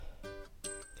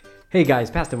Hey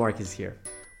guys, Pastor Marcus here.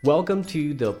 Welcome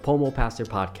to the Pomo Pastor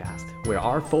Podcast, where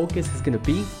our focus is going to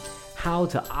be how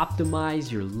to optimize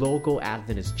your local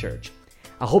Adventist church.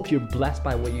 I hope you're blessed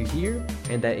by what you hear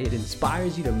and that it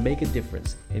inspires you to make a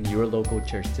difference in your local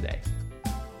church today.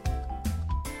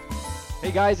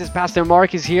 Hey guys, it's Pastor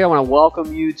Marcus here. I want to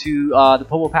welcome you to the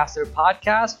Pomo Pastor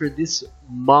Podcast for this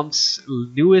month's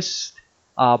newest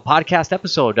podcast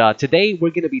episode. Today we're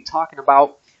going to be talking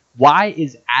about why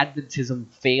is Adventism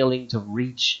failing to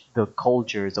reach the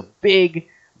culture? It's a big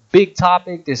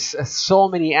topic. There's so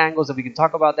many angles that we can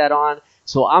talk about that on.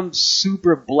 So I'm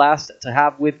super blessed to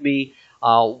have with me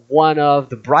one of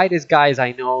the brightest guys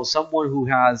I know, someone who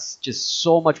has just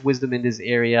so much wisdom in this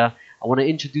area. I want to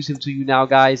introduce him to you now,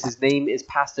 guys. His name is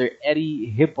Pastor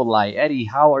Eddie Hypolite. Eddie,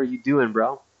 how are you doing,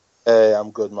 bro? Hey,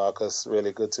 I'm good, Marcus.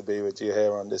 Really good to be with you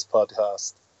here on this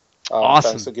podcast. Awesome.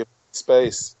 Thanks for giving me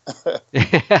space.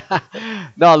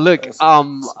 No, look,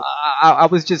 I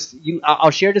was just,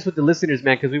 I'll share this with the listeners,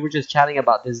 man, because we were just chatting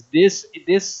about this.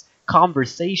 This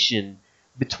conversation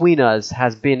between us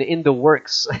has been in the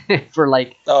works for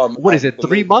like, what is it,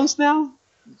 3 months now?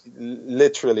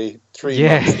 Literally 3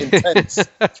 months.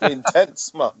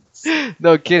 Intense months.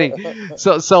 No kidding.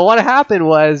 So what happened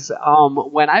was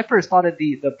when I first started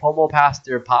the Pomo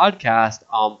Pastor podcast,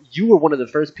 you were one of the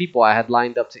first people I had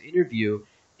lined up to interview,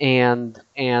 and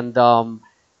none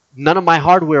of my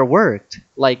hardware worked.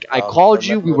 Like I called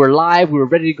you, we were live, we were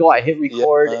ready to go. I hit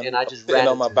record, and I just ran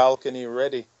on my balcony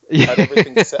ready. Had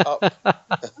everything set up.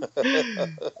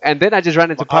 And then I just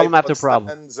ran into problem after problem.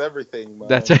 Stands, everything, man.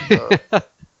 That's right.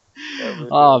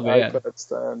 Oh man, iPad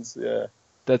stands, yeah.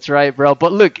 That's right, bro.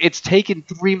 But look, it's taken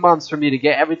 3 months for me to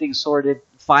get everything sorted,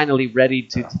 finally ready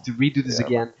to redo this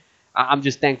again. I'm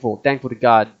just thankful to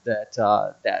God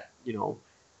that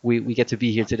we get to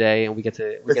be here today and we get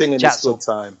to everything in chat. His good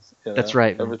time. That's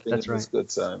right. Man. Everything in His good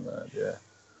time, man. Yeah.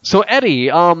 So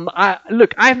Eddie,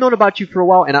 I've known about you for a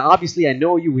while, and obviously I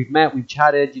know you. We've met, we've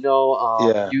chatted.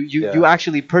 You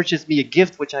actually purchased me a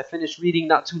gift, which I finished reading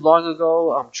not too long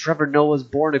ago. Trevor Noah's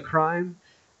Born a Crime.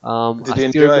 Did you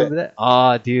enjoy it? That?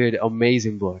 Oh, dude,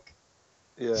 amazing book.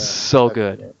 Yeah. So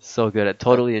good. I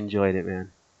totally enjoyed it,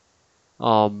 man.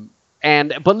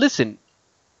 But listen,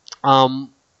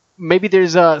 maybe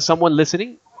there's someone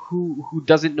listening who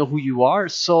doesn't know who you are.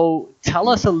 So tell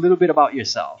us a little bit about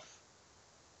yourself.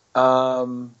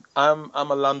 I'm a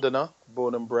Londoner,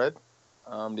 born and bred.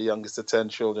 I'm the youngest of 10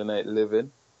 children, 8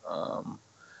 living. My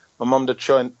mum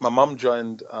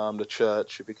joined the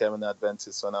church. She became an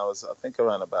Adventist when I was, I think,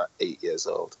 around about 8 years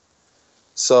old.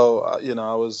 So I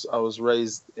was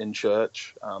raised in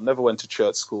church. Never went to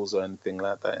church schools or anything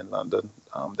like that in London.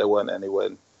 There weren't any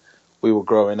when we were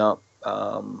growing up.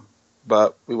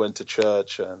 But we went to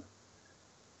church,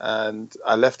 and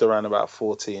I left around about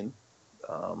 14.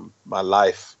 My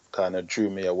life kind of drew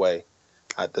me away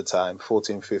at the time,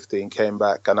 14, 15, came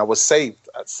back, and I was saved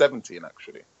at 17,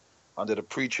 actually, under the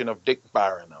preaching of Dick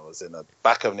Barron. I was in the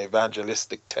back of an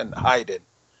evangelistic tent hiding.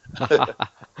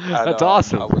 That's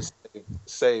awesome. I was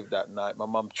saved that night. My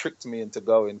mum tricked me into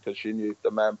going because she knew if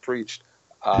the man preached,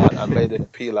 I made an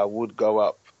appeal, I would go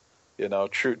up.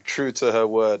 True to her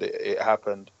word, it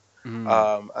happened. And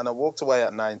I walked away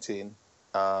at 19.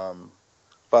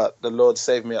 But the Lord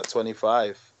saved me at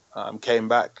 25. Came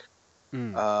back,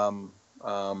 found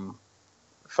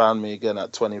me again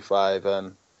at 25,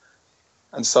 and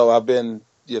so I've been,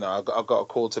 I got a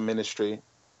call to ministry.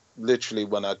 Literally,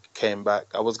 when I came back,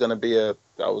 I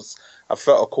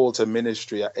felt a call to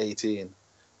ministry at 18,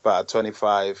 but at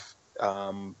 25,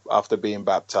 after being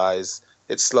baptized,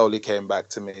 it slowly came back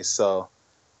to me. So,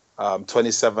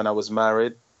 27, I was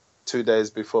married. 2 days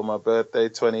before my birthday,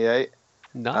 28.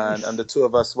 Nice. And the two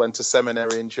of us went to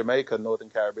seminary in Jamaica, Northern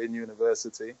Caribbean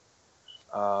University.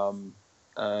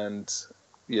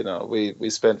 We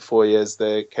spent 4 years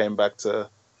there, came back to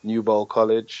New Bowl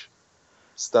College,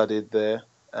 studied there,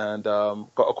 and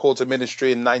got a call to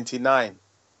ministry in 99.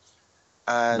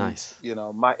 And, nice.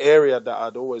 My area that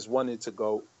I'd always wanted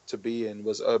to be in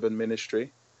was urban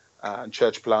ministry and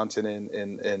church planting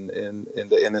in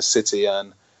the inner city.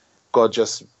 And God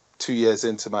just 2 years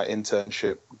into my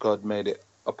internship, God made it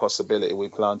a possibility. We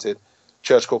planted a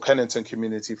church called Kennington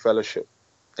Community Fellowship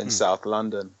in South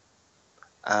London,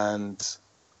 and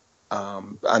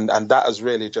that has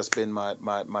really just been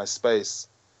my space.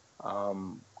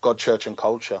 God, church, and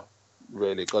culture.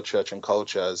 Really, God, church, and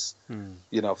culture. As for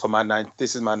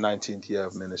this is my 19th year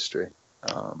of ministry,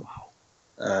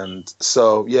 and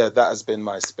so that has been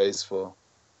my space for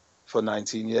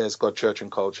 19 years. God, church,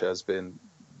 and culture has been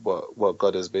what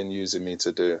God has been using me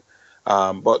to do.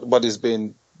 But what He's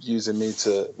been using me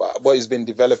to, what He's been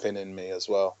developing in me as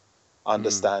well.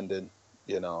 understanding.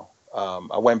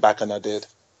 I went back and I did.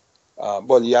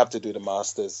 Well, you have to do the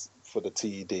masters for the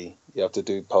TED. You have to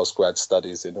do postgrad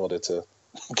studies in order to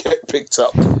get picked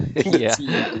up in the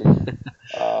TED.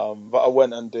 But I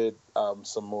went and did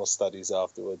some more studies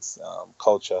afterwards.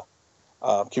 Culture,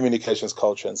 communications,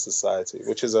 culture, and society,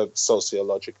 which is a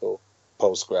sociological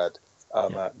postgrad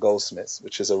at Goldsmiths,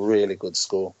 which is a really good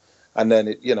school. And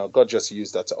then God just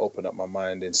used that to open up my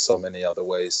mind in so many other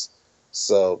ways.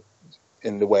 So,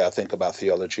 in the way I think about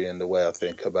theology, and the way I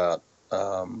think about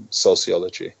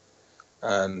sociology,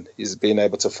 and he's been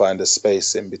able to find a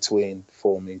space in between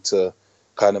for me to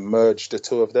kind of merge the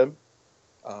two of them.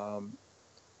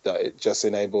 That it just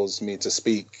enables me to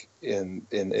speak in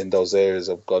those areas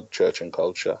of God, church, and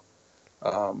culture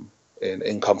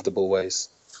in comfortable ways.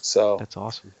 So that's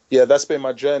awesome. Yeah, that's been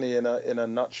my journey in a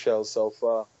nutshell so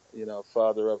far.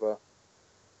 Father of a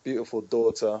beautiful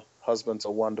daughter, husband to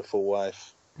a wonderful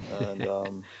wife,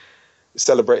 and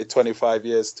celebrated 25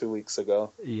 years 2 weeks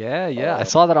ago. Yeah. I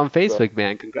saw that on Facebook,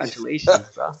 man. Congratulations,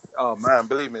 bro. Oh, man,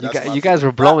 believe me. You guys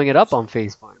were blowing it up on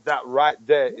Facebook. That right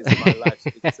there is my life's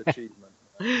biggest achievement.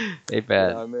 Hey, man.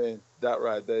 You know what I mean? That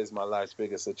right there is my life's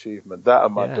biggest achievement. That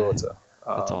and my daughter.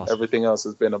 That's awesome. Everything else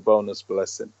has been a bonus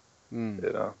blessing.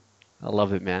 I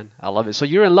love it, man. I love it. So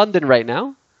you're in London right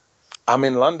now? I'm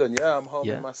in London, yeah. I'm home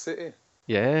in my city.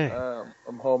 Yeah.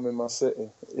 I'm home in my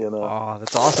city, Oh,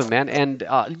 that's awesome, man. And,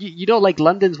 like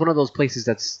London's one of those places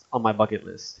that's on my bucket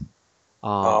list.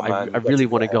 Man, I really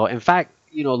want to go. In fact,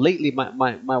 lately,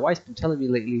 my wife's been telling me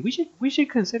lately, we should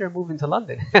consider moving to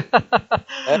London.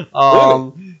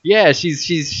 Really? Yeah,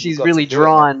 she's really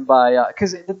drawn by,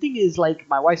 because the thing is, like,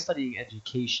 my wife's studying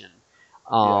education.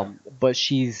 But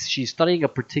she's studying a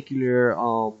particular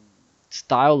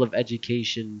style of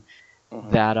education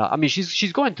that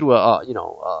she's going through a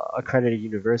accredited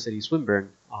university, Swinburne,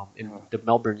 in the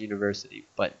Melbourne University,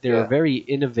 but they're a very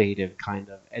innovative kind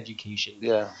of education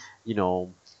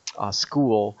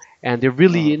school, and they're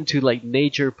really into like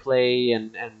nature play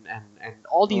and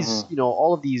all these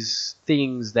all of these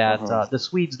things that the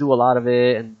Swedes do a lot of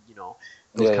it, and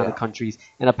those kind of countries.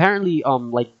 And apparently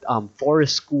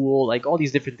forest school, like all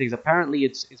these different things, apparently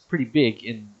it's pretty big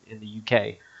in the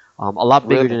UK, a lot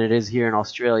bigger than it is here in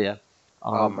Australia.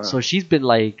 So she's been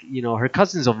like, her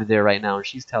cousin's over there right now, and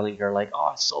she's telling her like, oh,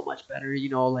 it's so much better,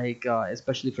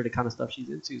 especially for the kind of stuff she's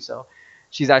into. So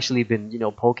she's actually been,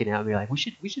 poking at me like, we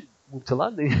should move to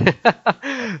London.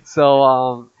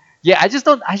 So I just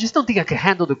don't think I could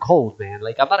handle the cold, man.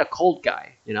 Like, I'm not a cold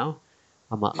guy,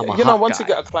 I'm a hot once guy.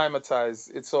 You get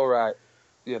acclimatized, it's all right.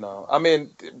 I mean,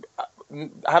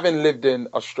 having lived in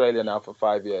Australia now for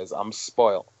 5 years, I'm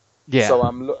spoiled. Yeah. So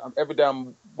I'm every day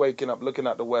I'm waking up looking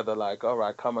at the weather like, all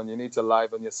right, come on, you need to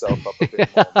liven yourself up a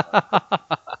bit more.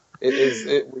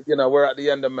 We're at the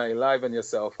end of May, liven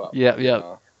yourself up.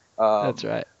 Yeah. That's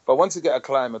right. But once you get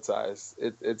acclimatized,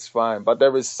 it's fine. But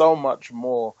there is so much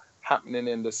more happening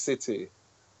in the city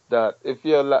that if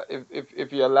you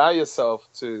allow yourself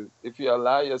to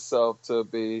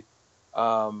be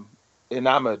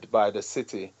enamored by the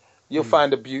city, you'll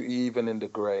find the beauty even in the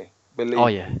grey. Believe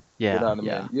me. Yeah. You know what I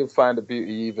mean? You'll find the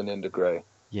beauty even in the grey.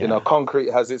 Yeah.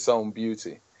 Concrete has its own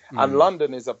beauty, and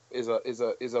London is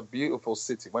a beautiful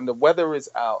city. When the weather is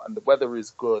out and the weather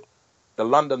is good, the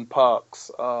London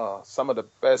parks are some of the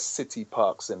best city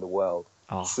parks in the world.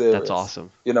 Oh, Serious. That's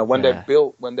awesome. When they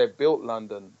built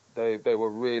London, they were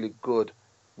really good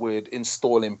with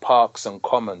installing parks and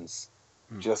commons,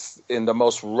 just in the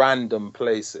most random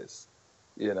places.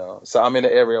 So I'm in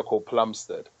an area called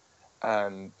Plumstead.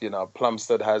 And,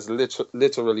 Plumstead has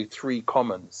literally 3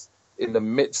 commons in the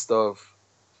midst of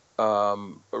a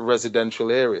residential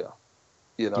area,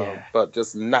 but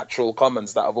just natural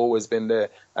commons that have always been there.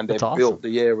 And they've built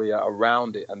the area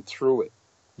around it and through it.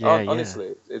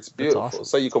 Honestly, it's beautiful. Awesome.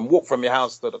 So you can walk from your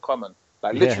house to the common,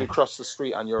 like literally cross the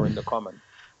street and you're in the common.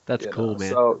 That's cool, man.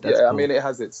 So, That's cool. I mean, it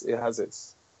has its. Yeah.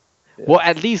 Well,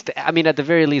 at the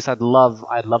very least, I'd love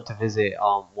to visit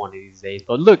one of these days.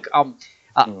 But look,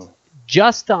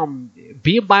 just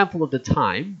be mindful of the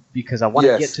time, because I want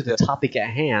to get to the topic at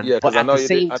hand. Yeah, but I at know the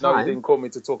same time, you didn't call me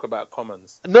to talk about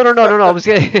commons. No. I was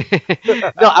gonna.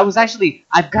 No, I was actually.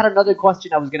 I've got another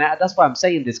question I was gonna. That's why I'm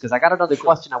saying this, because I got another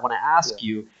question I want to ask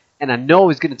you, and I know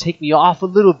it's gonna take me off a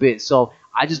little bit. So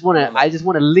I just want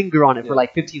to linger on it for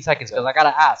like 15 seconds, because I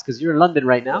gotta ask, because you're in London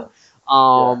right now.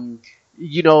 So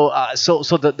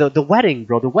the wedding,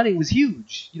 bro. The wedding was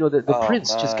huge. The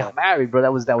prince just got married, bro.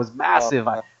 That was massive.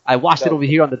 I watched it over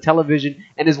here on the television,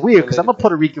 and it's weird because I'm a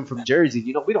Puerto Rican from Jersey.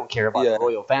 We don't care about the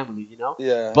royal family,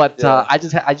 But I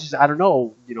don't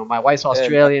know. My wife's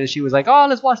Australian, and she was like, "Oh,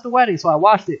 let's watch the wedding." So I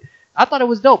watched it. I thought it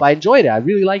was dope. I enjoyed it. I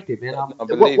really liked it, man.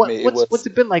 Believe me, What's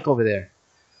it been like over there?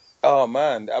 Oh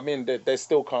man, I mean, they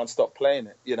still can't stop playing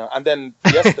it, you know. And then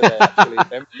yesterday, actually,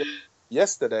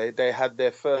 yesterday they had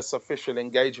their first official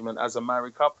engagement as a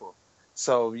married couple.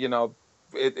 So you know,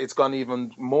 it's gone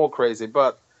even more crazy.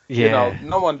 But you know, Yeah,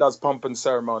 no one does pomp and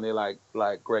ceremony like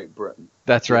Great Britain.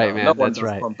 that's You right, know, no man. one That's does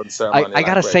right. pomp and ceremony I like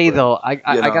gotta Great say Britain. though,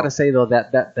 You I know, gotta say though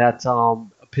that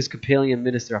Episcopalian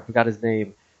minister, I forgot his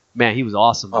name. Man, he was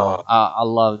awesome, bro. uh, I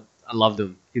loved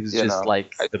him. He was you just know,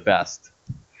 like the best.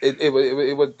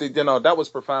 it was, you know, that was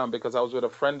profound because I was with a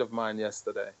friend of mine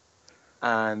yesterday,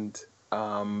 and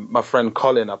my friend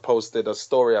Colin, I posted a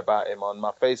story about him on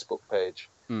my Facebook page,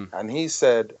 Mm. and he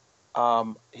said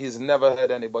he's never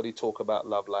heard anybody talk about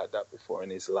love like that before in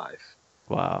his life.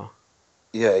 Wow.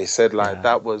 Yeah, he said like Yeah.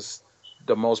 that was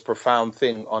the most profound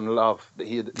thing on love that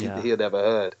Yeah. he had ever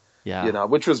heard. You Yeah. know,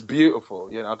 which was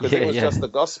beautiful. You know, because Yeah. it was Yeah. just the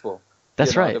gospel. You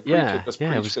That's know, right. the preacher Yeah. just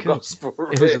Yeah. It preached was the good. gospel,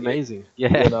 It was really. amazing.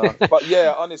 Yeah. You know, but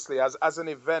yeah, honestly, as an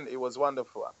event, it was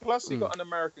wonderful. Plus, he Mm. got an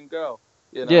American girl,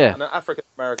 you know, Yeah. and an African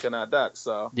American at that.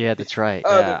 So, Yeah, that's right.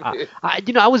 I Yeah,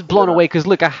 mean, I was you blown know, away because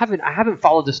look, I haven't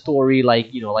followed the story like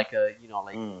like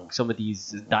mm, some of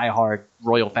these diehard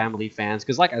royal family fans.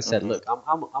 Because like I said, mm, look,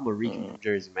 I'm a Regan mm, from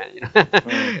Jersey, man.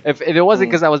 mm, If it wasn't mm,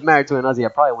 because I was married to an Aussie, I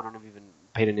probably wouldn't have even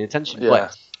paid any attention. yeah,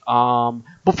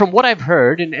 But from what I've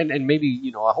heard, and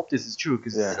maybe I hope this is true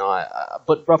because yeah,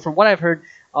 but from what I've heard,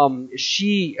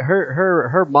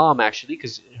 her mom actually,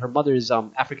 because her mother is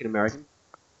African American,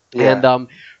 and yeah,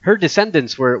 her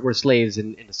descendants were slaves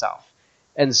in the South.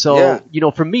 And yeah.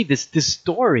 so, for me, this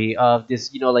story of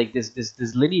this, like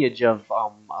this lineage of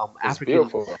It's African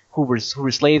beautiful. who were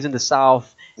slaves in the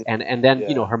South, and then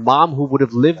Yeah, her mom who would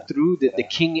have lived through the yeah,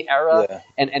 king era, yeah,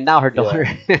 and now her yeah. daughter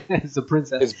is a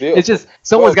princess. It's It's beautiful. just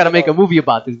someone's Well, got to you make a know, movie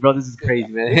about this, bro. This is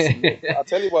crazy, listen, man. I'll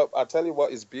tell you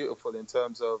what is beautiful in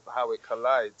terms of how it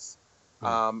collides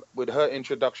Mm. with her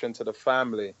introduction to the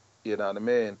family, you know what I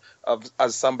mean,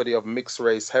 as somebody of mixed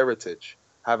race heritage,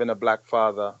 having a black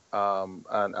father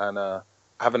and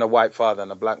having a white father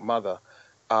and a black mother.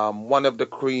 One of the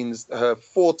queens, her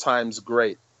four times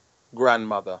great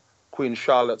grandmother, Queen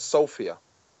Charlotte Sophia,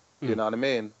 you Mm. know what I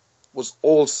mean, was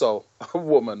also a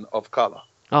woman of color.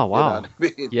 Oh You know wow, what I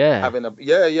mean? yeah. Having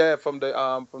a from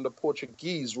the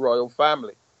Portuguese royal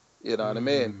family. You know what I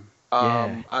mean? Mm.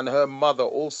 Yeah, And her mother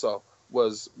also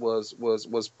was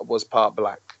part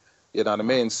black. You know what I wow.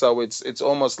 mean? So it's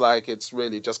almost like it's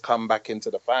really just come back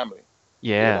into the family.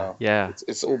 You Yeah, know, yeah,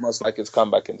 it's almost like it's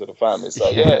come back into the family. So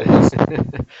yeah, yeah.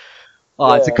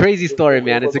 Oh, it's a yeah, crazy story, it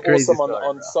man. It's was a crazy awesome story,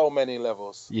 on bro. so many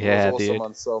levels. It was Yeah, awesome dude.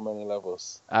 on so many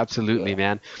levels. Absolutely, Yeah,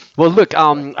 man. Well, look,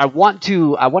 yeah. I want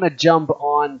to jump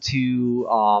on to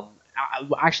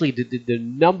actually the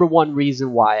number one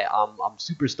reason why I'm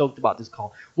super stoked about this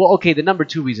call. Well, okay, the number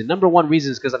two reason. Number one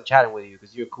reason is because I'm chatting with you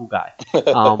because you're a cool guy.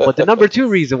 But the number two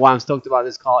reason why I'm stoked about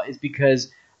this call is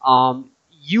because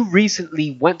you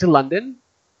recently went to London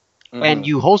and Hmm.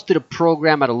 you hosted a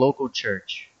program at a local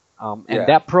church. And Yeah.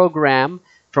 that program,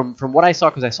 from what I saw,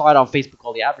 because I saw it on Facebook,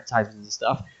 all the advertisements and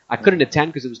stuff, I couldn't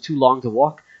attend because it was too long to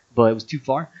walk, but it was too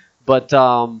far. But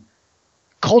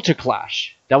Culture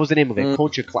Clash, that was the name of it, Mm.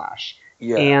 Culture Clash.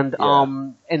 Yeah. And Yeah.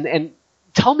 and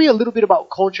tell me a little bit about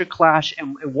Culture Clash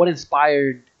and what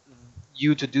inspired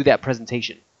you to do that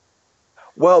presentation.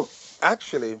 Well,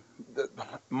 actually,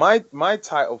 my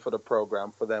title for the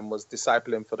program for them was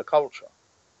Discipling for the Culture.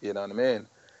 You know what I mean?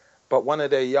 But one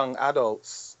of their young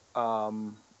adults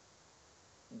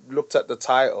looked at the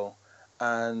title,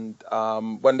 and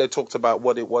when they talked about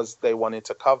what it was they wanted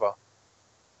to cover,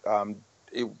 um,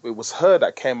 it was her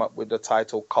that came up with the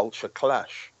title Culture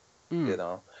Clash. Mm, You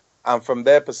know, and from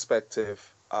their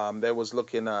perspective, they was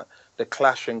looking at the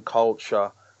clash in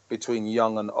culture between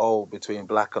young and old, between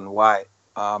black and white,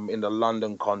 in the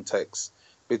London context,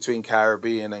 between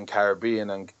Caribbean and Caribbean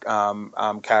and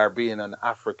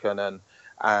African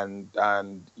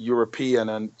and European,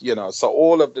 and so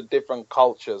all of the different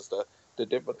cultures, the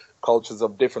different cultures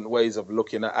of different ways of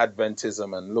looking at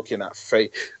Adventism and looking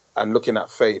at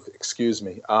faith, excuse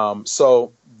me.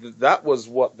 So that was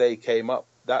what they came up.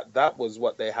 That was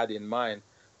what they had in mind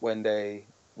when they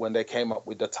came up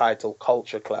with the title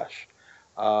Culture Clash.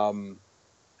 Um,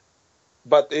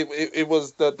 but it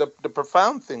was the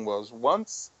profound thing was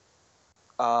once,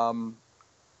 because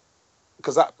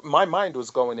my mind was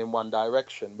going in one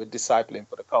direction with discipling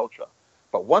for the culture,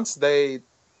 but once they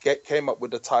came up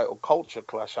with the title Culture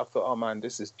Clash, I thought, oh man,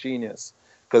 this is genius,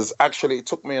 because actually it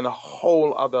took me in a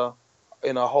whole other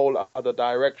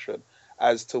direction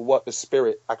as to what the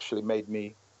Spirit actually made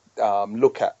me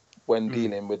look at when mm,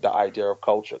 dealing with the idea of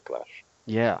culture clash.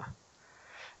 yeah.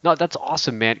 No, that's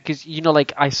awesome, man. Because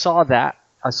like I saw that,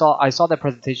 I saw that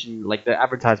presentation, like the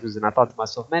advertisements, and I thought to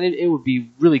myself, man, it would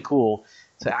be really cool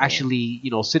to actually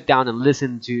sit down and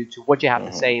listen to what you have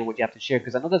to say and what you have to share.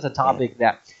 Because I know that's a topic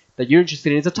that you're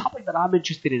interested in. It's a topic that I'm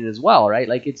interested in as well, right?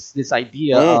 Like it's this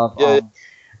idea of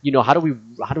how do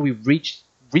we reach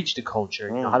the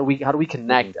culture? How do we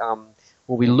connect?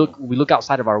 When we look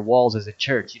outside of our walls as a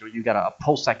church, you got a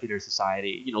post-secular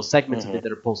society, segments of it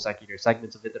that are post-secular,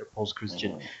 segments of it that are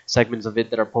post-Christian, segments of it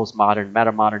that are post-modern,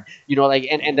 meta-modern, like,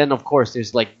 and then of course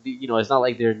there's like, it's not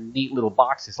like they're neat little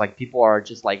boxes, like people are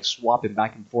just like swapping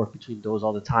back and forth between those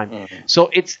all the time. So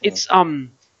it's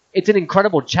an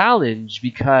incredible challenge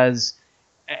because,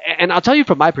 and I'll tell you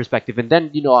from my perspective, and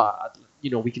then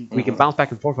we can bounce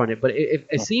back and forth on it, but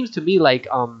it seems to me like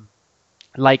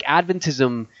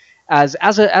Adventism as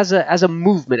a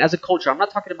movement, as a culture. I'm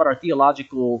not talking about our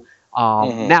theological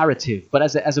narrative, but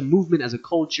as a movement, as a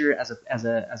culture, as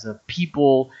a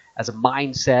people, as a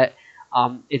mindset.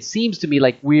 It seems to me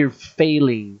like we're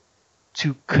failing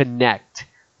to connect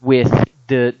with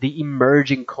the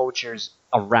emerging cultures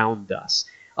around us.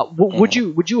 Would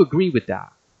you agree with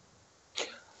that?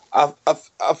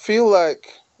 I feel like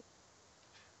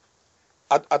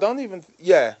I don't even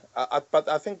but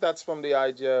I think that's from the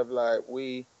idea of like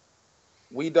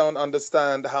we don't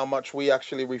understand how much we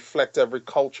actually reflect every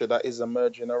culture that is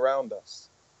emerging around us.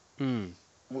 Mm.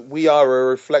 We are a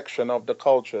reflection of the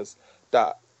cultures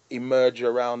that emerge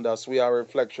around us. We are a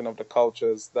reflection of the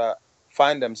cultures that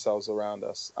find themselves around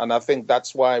us. And I think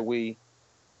that's why we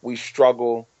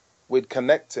struggle with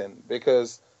connecting,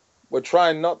 because we're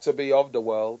trying not to be of the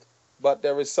world, but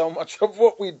there is so much of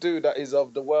what we do that is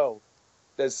of the world.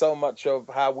 There's so much of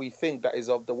how we think that is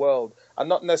of the world, and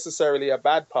not necessarily a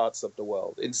bad parts of the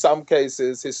world. In some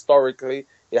cases, historically,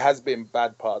 it has been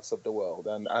bad parts of the world,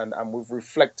 and we've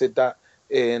reflected that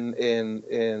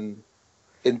in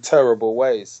terrible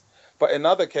ways. But in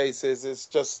other cases,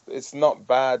 it's not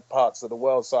bad parts of the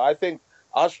world. So I think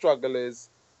our struggle is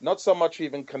not so much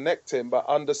even connecting, but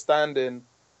understanding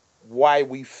why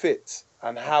we fit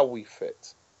and how we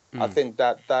fit. I think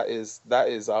that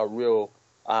is our real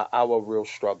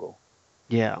struggle.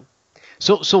 Yeah.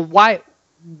 So why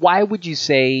would you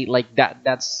say like that?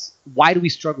 That's why do we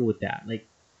struggle with that? Like,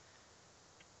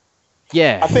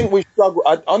 yeah. I think we struggle.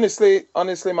 Honestly,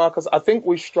 Marcus, I think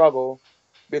we struggle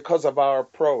because of our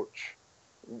approach.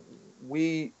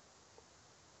 We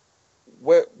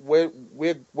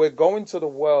we're going to the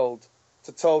world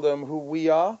to tell them who we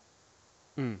are,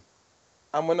 Mm.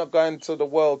 and we're not going to the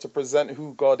world to present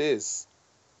who God is.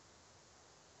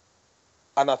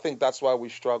 And I think that's why we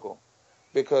struggle,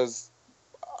 because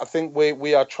I think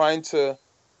we are trying to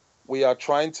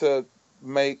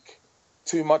make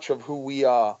too much of who we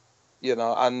are,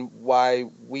 and why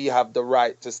we have the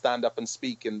right to stand up and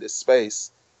speak in this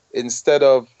space, instead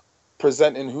of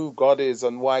presenting who God is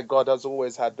and why God has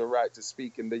always had the right to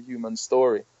speak in the human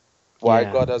story, why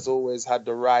Yeah. God has always had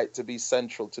the right to be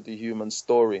central to the human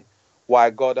story, why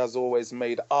God has always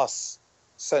made us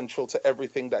central to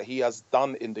everything that he has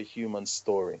done in the human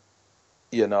story.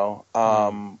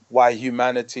 Why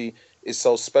humanity is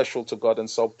so special to God and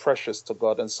so precious to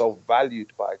God and so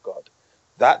valued by God.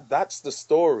 That's the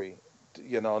story,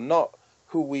 not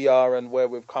who we are and where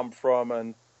we've come from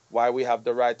and why we have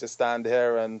the right to stand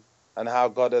here and how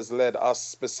God has led us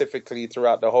specifically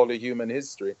throughout the whole of human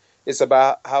history. It's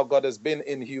about how God has been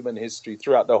in human history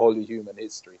throughout the whole of human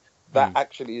history. That Mm.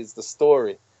 actually is the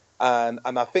story. And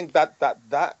I think that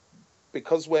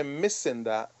because we're missing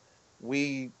that,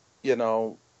 we,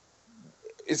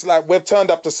 it's like we've turned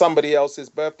up to somebody else's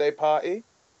birthday party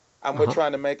and we're Uh-huh.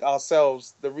 trying to make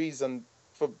ourselves the reason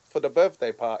for the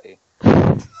birthday party.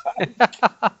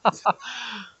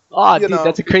 Oh, You dude, know,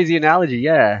 that's a crazy analogy.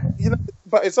 Yeah. you know,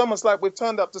 but it's almost like we've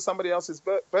turned up to somebody else's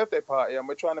birthday party and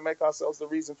we're trying to make ourselves the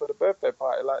reason for the birthday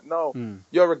party. Like, no, Mm.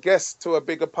 you're a guest to a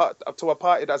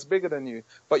party that's bigger than you,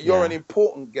 but you're an Yeah.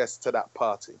 important guest to that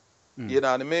party. Mm. You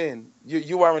know what I mean?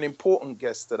 You are an important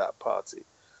guest to that party.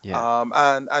 Yeah.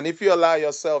 And if you allow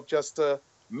yourself just to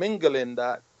mingle in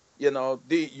that,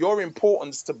 your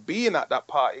importance to being at that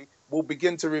party will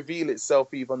begin to reveal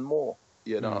itself even more.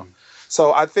 Mm.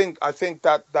 So I think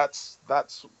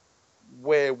that's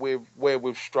where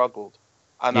we've struggled,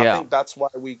 and I Yeah. think that's why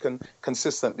we can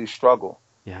consistently struggle.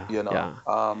 Yeah. You know, Yeah.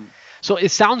 um, So it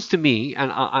sounds to me,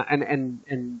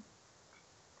 and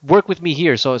work with me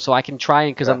here, so I can try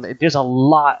and because yeah. there's a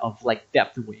lot of like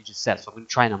depth in what you just said, so I'm gonna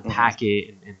try and Hmm. unpack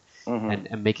it and Hmm.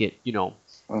 and make it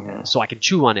Hmm. so I can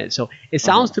chew on it. So it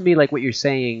sounds Hmm. to me like what you're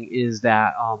saying is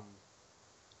that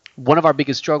one of our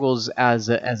biggest struggles as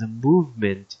a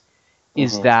movement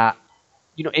is Hmm. that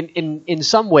in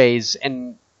some ways,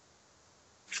 and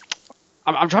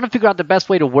I'm trying to figure out the best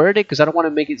way to word it because I don't want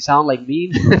to make it sound like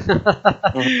mean.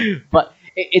 But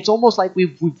it's almost like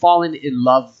we've fallen in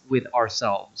love with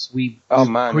ourselves. We've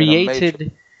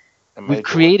created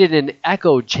an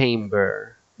echo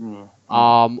chamber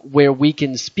where we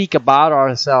can speak about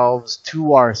ourselves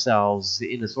to ourselves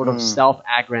in a sort of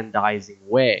self-aggrandizing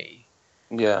way.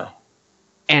 Yeah.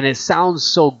 And it sounds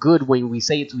so good when we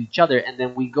say it to each other, and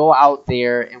then we go out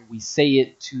there and we say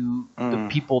it to the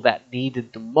people that need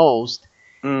it the most,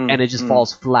 and it just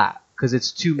falls flat because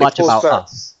it's too much about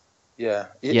us. Yeah.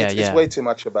 It's way too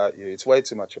much about you. It's way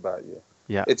too much about you.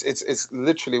 Yeah. It's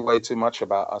literally way too much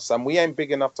about us, and we ain't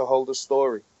big enough to hold a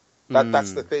story.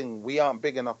 That's the thing. We aren't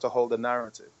big enough to hold a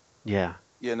narrative. Yeah.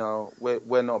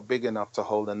 We're not big enough to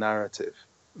hold a narrative.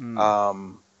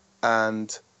 And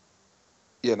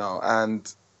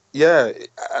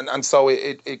so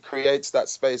it creates that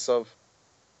space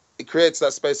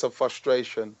of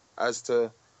frustration as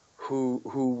to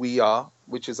who we are,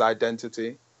 which is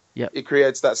identity. Yeah. It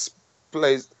creates that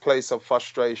place of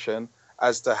frustration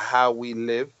as to how we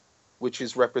live, which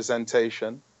is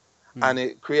representation, and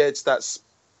it creates that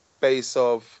space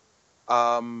of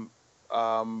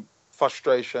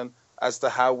frustration as to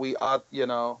how we are,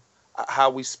 how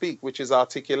we speak, which is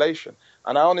articulation.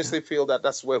 And I honestly feel that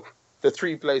that's where the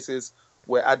three places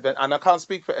where and I can't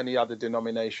speak for any other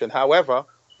denomination. However,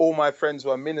 all my friends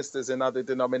who are ministers in other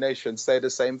denominations say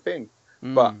the same thing.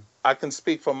 But I can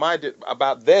speak for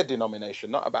about their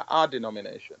denomination, not about our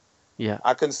denomination. Yeah.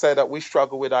 I can say that we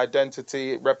struggle with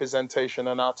identity, representation,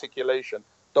 and articulation.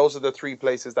 Those are the three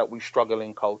places that we struggle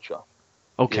in culture.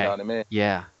 Okay. You know what I mean?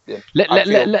 Yeah. Yeah.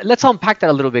 Let's unpack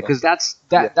that a little bit because that's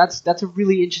a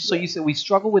really interesting. So you said we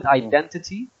struggle with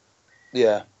identity.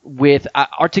 Yeah. With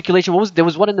articulation. There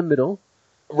was one in the middle.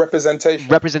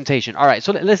 Representation. All right.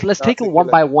 So let's take it one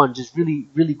by one, just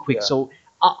really quick. Yeah. So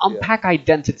unpack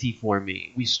identity for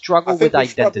me. We struggle with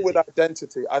identity.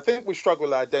 I think we struggle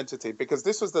with identity because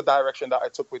this was the direction that I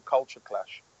took with culture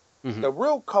clash. Mm-hmm. The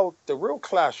real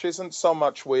clash isn't so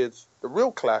much with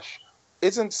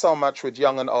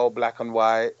young and old, black and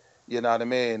white. You know what I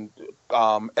mean?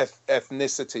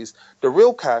 Ethnicities. The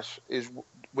real clash is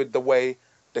with the way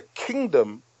the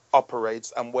kingdom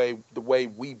operates and the way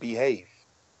we behave.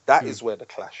 That is where the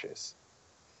clash is.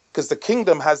 Because the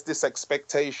kingdom has this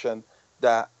expectation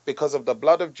that because of the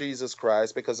blood of Jesus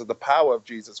Christ, because of the power of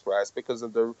Jesus Christ, because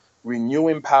of the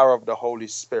renewing power of the Holy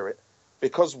Spirit,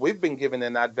 because we've been given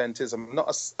in Adventism not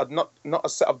a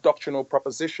set of doctrinal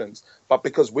propositions, but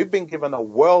because we've been given a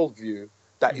worldview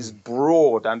that is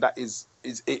broad and that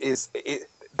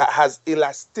that has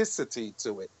elasticity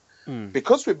to it.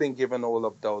 Because we've been given all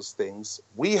of those things,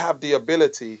 we have the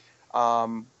ability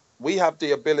to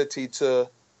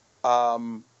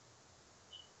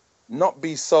not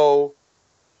be so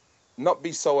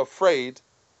afraid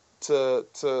to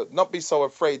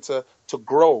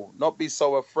grow, not be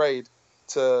so afraid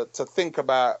to think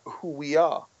about who we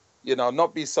are,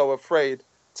 not be so afraid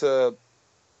to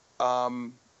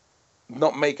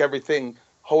not make everything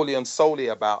wholly and solely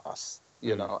about us,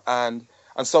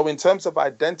 and so in terms of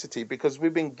identity, because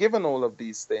we've been given all of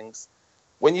these things,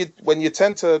 when you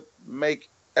tend to make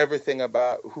everything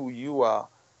about who you are,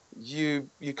 you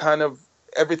kind of,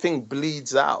 everything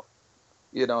bleeds out,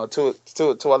 to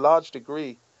a large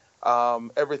degree,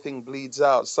 everything bleeds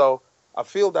out. So I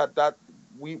feel that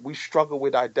we struggle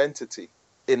with identity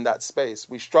in that space.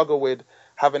 We struggle with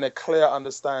having a clear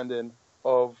understanding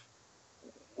of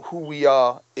who we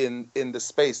are in the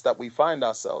space that we find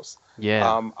ourselves.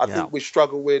 I think we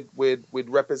struggle with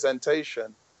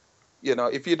representation.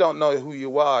 If you don't know who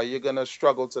you are, you're going to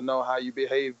struggle to know how you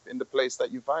behave in the place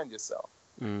that you find yourself.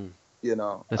 That's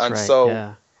and right.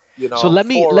 So, so let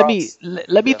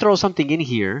me throw something in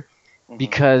here,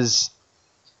 because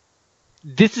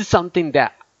this is something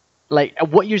that, like,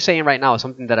 what you're saying right now is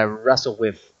something that I wrestle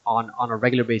with on a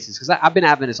regular basis, because I've been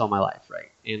Adventist all my life, right?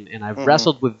 And I've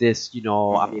wrestled with this,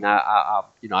 I mean, I've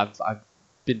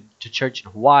been to church in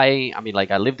Hawaii. I mean,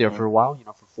 like, I lived there for a while,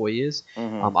 for 4 years.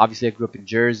 Obviously, I grew up in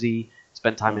Jersey,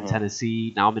 spent time in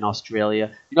Tennessee. Now I'm in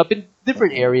Australia. I've been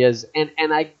different areas, and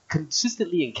I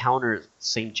consistently encounter the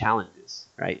same challenges,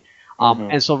 right?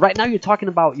 And so right now you're talking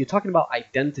about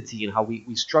identity and how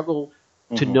we struggle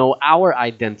to know our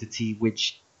identity,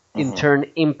 which in turn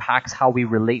impacts how we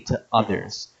relate to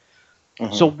others.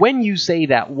 So when you say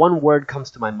that, one word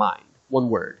comes to my mind, one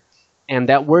word, and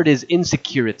that word is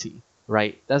insecurity,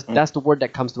 right? That's the word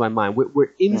that comes to my mind.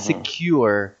 We're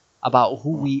insecure about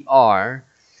who we are,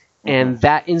 and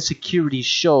that insecurity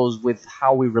shows with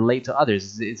how we relate to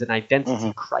others. It's an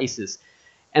identity crisis.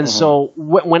 And so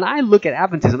when I look at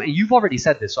Adventism, and you've already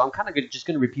said this, so I'm kind of just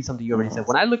going to repeat something you already said.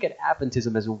 When I look at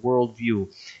Adventism as a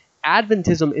worldview,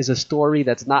 Adventism is a story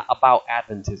that's not about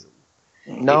Adventism.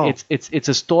 No. It's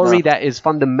a story that is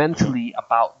fundamentally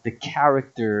about the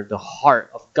character, the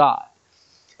heart of God.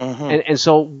 And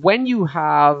so when you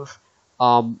have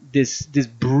this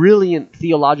brilliant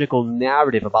theological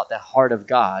narrative about the heart of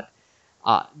God,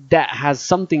 that has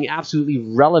something absolutely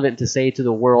relevant to say to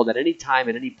the world at any time,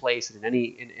 in any place, and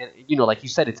like you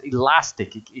said, it's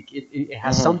elastic. It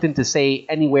has something to say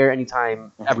anywhere,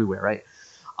 anytime, everywhere, right?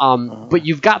 But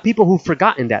you've got people who've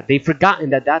forgotten that. They've forgotten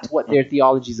that that's what their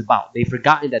theology is about. They've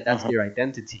forgotten that that's their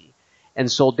identity.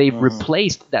 And so they've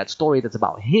replaced that story that's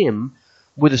about him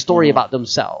with a story about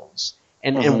themselves.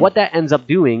 And what that ends up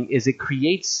doing is it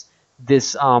creates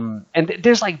this and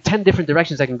there's like 10 different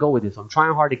directions I can go with this. I'm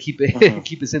trying hard to keep it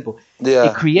keep it simple.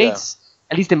 It creates,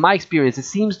 at least in my experience, it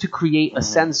seems to create a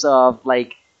sense of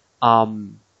like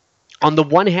on the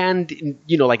one hand,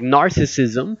 like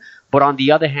narcissism, but on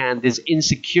the other hand, there's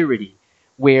insecurity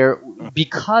where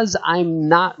because I'm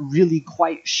not really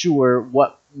quite sure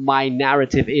what my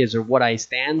narrative is or what I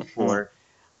stand for,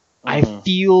 I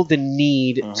feel the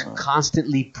need to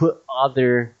constantly put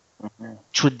other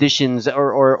traditions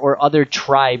or other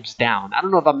tribes down. I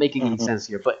don't know if I'm making any sense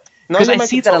here, but because I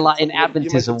see that a lot in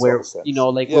Adventism, where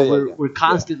we're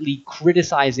constantly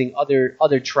criticizing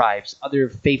other tribes, other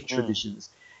faith traditions,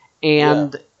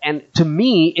 and to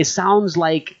me, it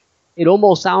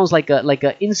almost sounds like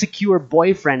a insecure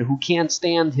boyfriend who can't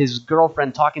stand his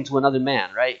girlfriend talking to another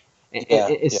man, right?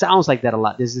 It sounds like that a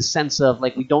lot. There's this sense of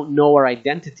like we don't know our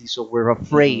identity, so we're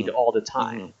afraid all the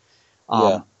time.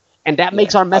 And that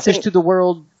makes our message to the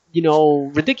world,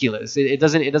 ridiculous. It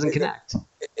doesn't connect.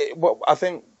 I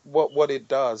think what it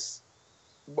does,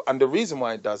 and the reason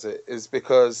why it does it, is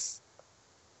because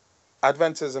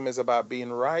Adventism is about being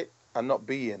right and not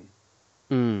being.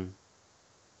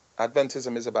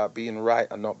 Adventism is about being right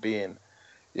and not being,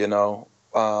 and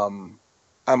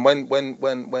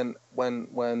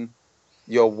when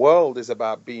your world is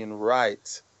about being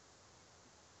right,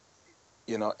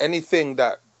 anything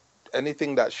that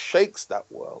shakes that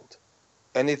world,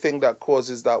 anything that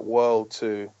causes that world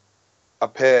to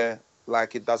appear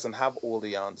like it doesn't have all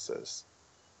the answers,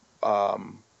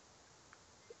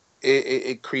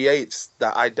 it creates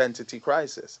that identity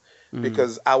crisis,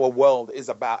 because our world is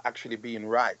about actually being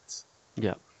right,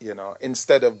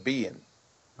 instead of being,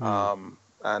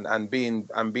 and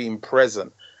being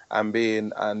present, and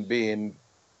being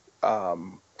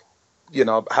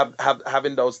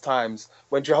having those times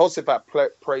when Jehoshaphat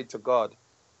prayed to God,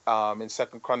 in 2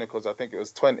 Chronicles, I think it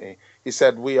was 20. He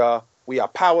said, "We are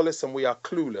powerless and we are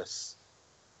clueless."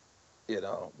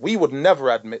 We would never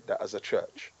admit that as a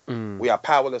church. We are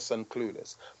powerless and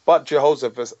clueless. But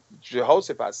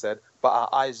Jehoshaphat said, "But our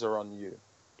eyes are on you."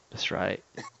 That's right.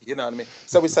 You know what I mean?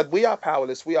 So we said, we are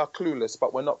powerless, we are clueless,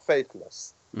 but we're not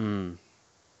faithless. And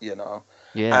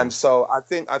so I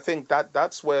think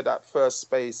that's where that first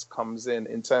space comes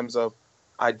in terms of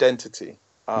identity,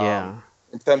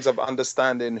 in terms of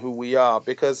understanding who we are,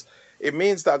 because it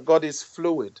means that God is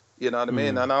fluid. You know what I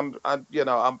mean? And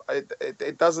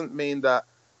it doesn't mean that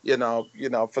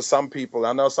for some people,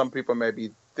 I know some people may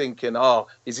be thinking, oh,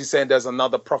 is he saying there's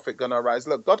another prophet going to arise?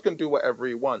 Look, God can do whatever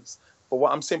he wants. But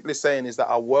what I'm simply saying is that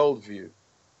our worldview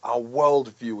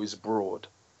is broad.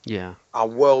 Yeah. Our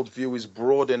worldview is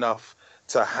broad enough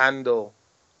to handle,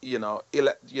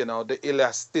 the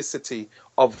elasticity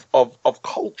of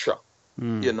culture,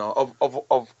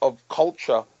 of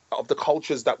culture, of the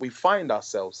cultures that we find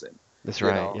ourselves in. That's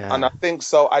right. Yeah. And I think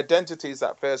so. Identity is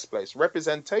that first place.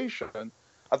 Representation.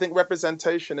 I think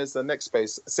representation is the next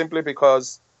space, simply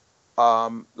because,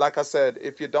 like I said,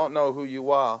 if you don't know who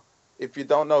you are in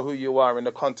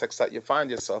the context that you find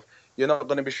yourself, you're not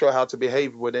going to be sure how to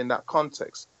behave within that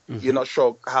context. You're not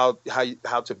sure how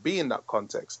to be in that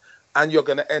context, and you're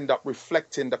going to end up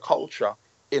reflecting the culture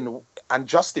and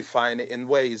justifying it in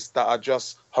ways that are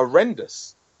just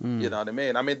horrendous. You know what I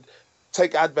mean? I mean,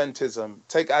 take Adventism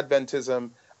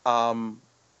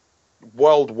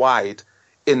worldwide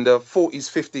in the 40s,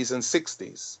 50s, and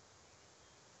 60s.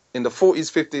 In the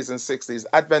 40s, 50s, and 60s,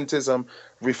 Adventism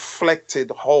reflected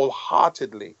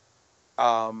wholeheartedly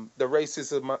the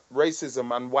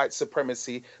racism and white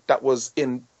supremacy that was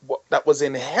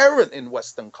inherent in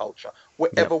Western culture,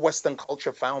 wherever Western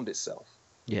culture found itself.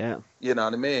 Yeah. You know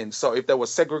what I mean? So if there were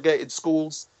segregated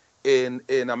schools in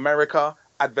America,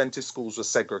 Adventist schools were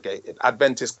segregated.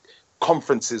 Adventist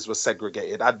conferences were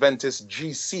segregated. Adventist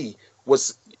GC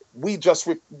was.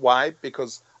 Why?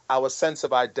 Because our sense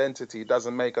of identity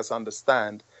doesn't make us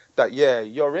understand that, yeah,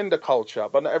 you're in the culture,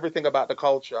 but not everything about the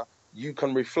culture you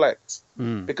can reflect,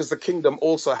 because the kingdom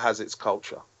also has its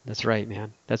culture. That's right,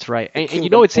 man. That's right. The And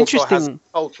kingdom it's also has its interesting.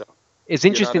 culture. It's You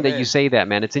know what interesting I that you mean? say that,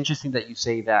 man. It's interesting that you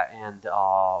say that, and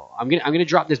I'm gonna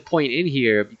drop this point in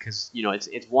here because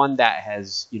it's one that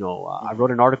has I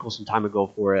wrote an article some time ago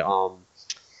for it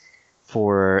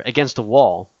for Against the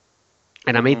Wall,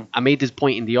 and I made this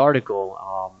point in the article,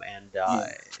 and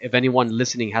if anyone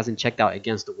listening hasn't checked out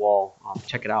Against the Wall,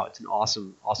 check it out. It's an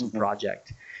awesome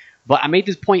project. But I made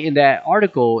this point in that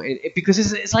article because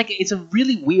it's like it's a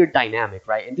really weird dynamic,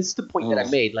 right? And this is the point that I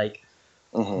made. Like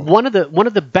one of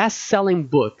the best selling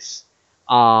books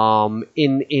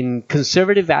in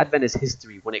conservative Adventist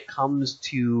history when it comes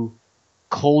to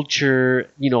culture,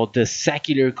 the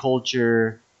secular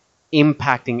culture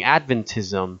impacting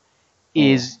Adventism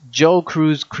is Joe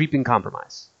Cruz's Creeping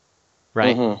Compromise.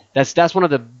 Right, that's one of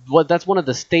the Yeah, I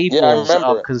staples remember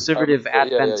of it. conservative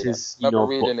Adventist, I remember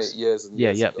reading books. it years and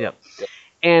Yeah, years ago. yep.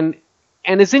 And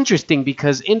it's interesting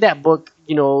because in that book,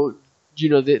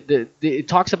 it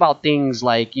talks about things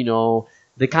like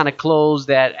the kind of clothes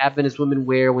that Adventist women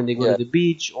wear when they go to the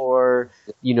beach, or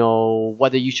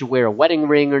whether you should wear a wedding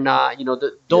ring or not.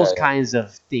 Those kinds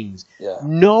of things. Yeah.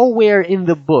 Nowhere in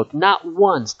the book, not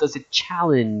once, does it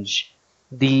challenge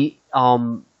the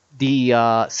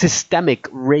systemic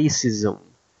racism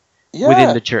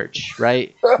within the church,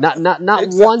 right? Not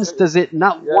Exactly. once does it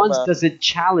Man. does it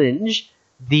challenge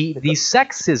the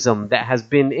sexism that has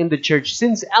been in the church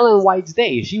since Ellen White's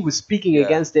day. She was speaking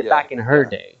against it back in her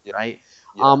day, right?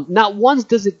 Yeah. Not once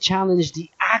does it challenge the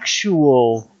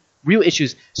actual real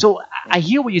issues. So I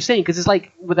hear what you're saying, because it's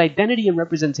like with identity and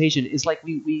representation, it's like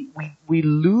we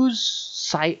lose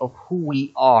sight of who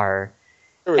we are.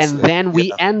 And then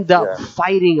we end up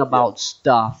fighting about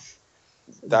stuff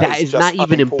that is not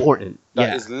even important.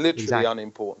 That is literally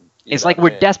unimportant. It's like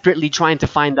we're desperately trying to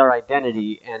find our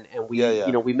identity, and we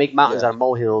we make mountains out of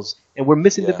molehills, and we're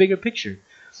missing the bigger picture.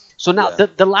 So now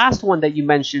the last one that you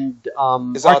mentioned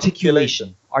is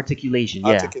articulation. Articulation.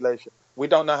 We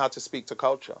don't know how to speak to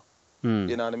culture.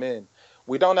 You know what I mean?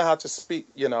 We don't know how to speak.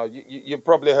 You've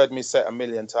probably heard me say it a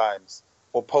million times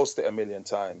or post it a million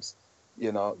times.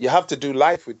 You have to do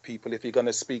life with people if you're going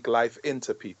to speak life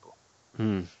into people.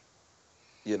 You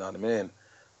know what I mean?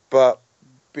 But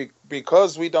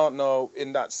because we don't know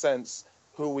in that sense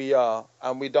who we are,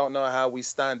 and we don't know how we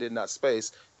stand in that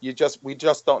space, we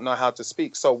just don't know how to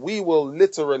speak. So we will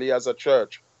literally, as a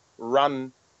church,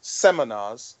 run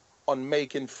seminars on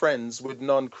making friends with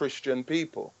non-Christian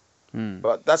people.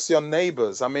 But that's your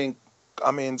neighbors. I mean,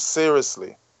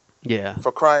 seriously. Yeah.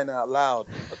 For crying out loud.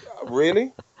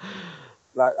 Really?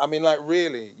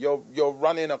 Really, you're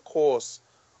running a course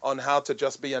on how to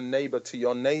just be a neighbor to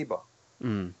your neighbor,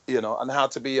 and how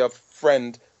to be a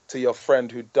friend to your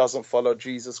friend who doesn't follow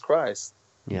Jesus Christ.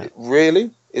 Yeah.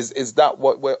 Really? Is that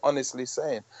what we're honestly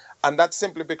saying? And that's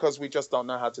simply because we just don't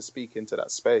know how to speak into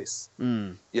that space,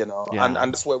 and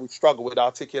that's where we struggle with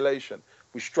articulation.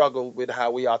 We struggle with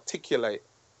how we articulate,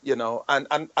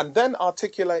 and then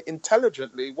articulate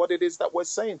intelligently what it is that we're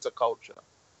saying to culture.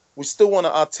 We still want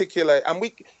to articulate, and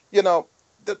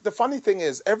the funny thing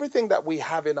is, everything that we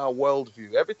have in our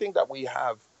worldview, everything that we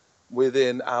have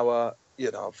within our,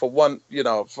 and I'm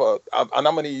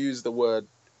going to use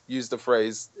the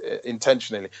phrase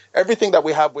intentionally, everything that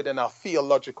we have within our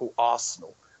theological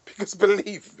arsenal, because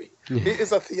believe me, it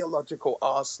is a theological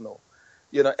arsenal.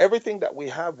 Everything that we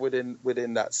have within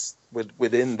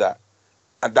that,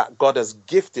 and that God has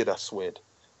gifted us with.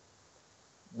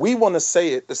 We want to say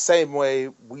it the same way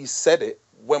we said it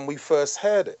when we first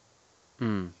heard it.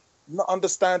 Not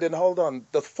understanding, hold on,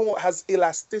 the thought has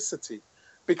elasticity,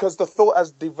 because the thought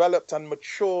has developed and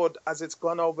matured as it's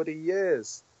gone over the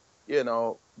years.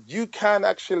 You can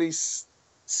actually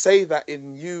say that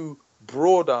in new,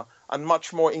 broader, and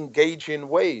much more engaging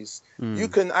ways. You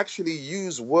can actually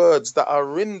use words that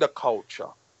are in the culture.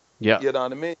 Yeah. You know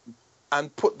what I mean?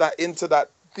 And put that into that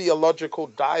theological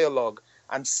dialogue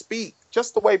and speak,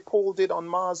 just the way Paul did on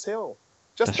Mars Hill,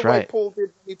 way Paul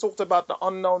did. He talked about the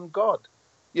unknown God.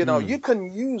 You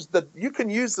can use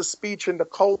the speech in the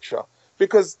culture,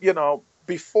 because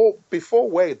before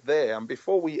we're there, and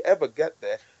before we ever get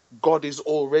there, God is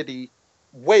already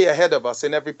way ahead of us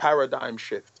in every paradigm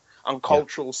shift and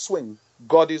cultural swing.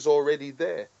 God is already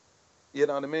there. You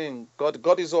know what I mean?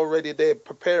 God is already there,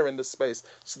 preparing the space,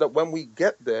 so that when we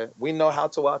get there, we know how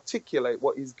to articulate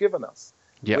what He's given us.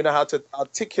 Yep. We know how to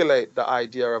articulate the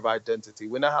idea of identity.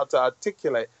 We know how to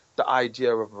articulate the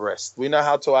idea of rest. We know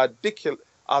how to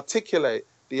articulate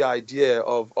the idea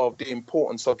of the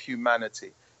importance of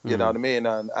humanity. You know what I mean?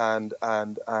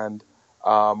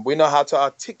 We know how to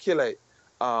articulate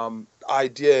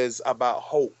ideas about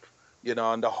hope,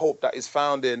 and the hope that is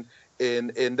found in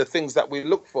the things that we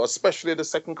look for, especially the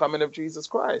second coming of Jesus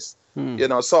Christ.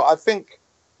 So I think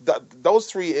that those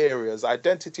three areas,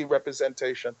 identity,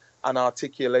 representation, and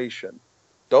articulation,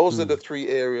 those are the three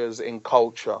areas in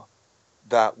culture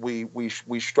that we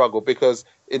struggle, because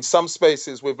in some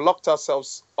spaces we've locked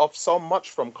ourselves off so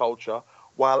much from culture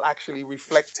while actually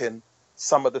reflecting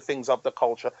some of the things of the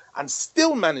culture and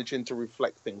still managing to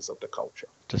reflect things of the culture.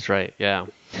 That's right. Yeah.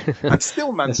 And still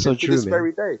That's managing so to true, this man.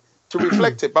 very day to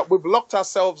reflect it. But we've locked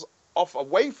ourselves off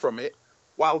away from it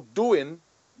while doing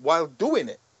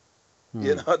it.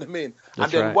 You know what I mean? That's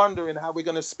and then right. wondering how we're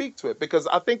going to speak to it. Because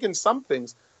I think in some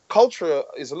things, culture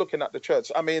is looking at the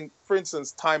church. I mean, for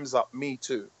instance, Time's Up, Me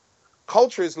Too.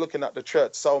 Culture is looking at the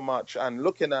church so much and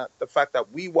looking at the fact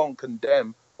that we won't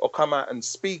condemn or come out and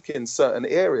speak in certain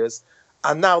areas.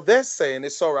 And now they're saying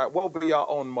it's all right, we'll be our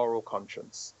own moral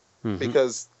conscience,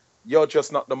 because you're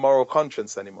just not the moral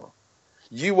conscience anymore.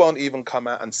 You won't even come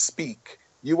out and speak.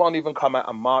 You won't even come out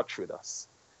and march with us.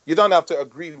 You don't have to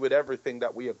agree with everything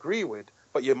that we agree with,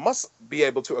 but you must be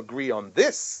able to agree on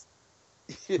this.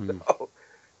 You know,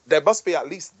 there must be at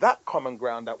least that common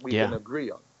ground that we can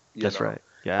agree on. That's right.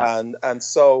 Yes. And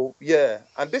so, yeah.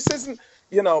 And this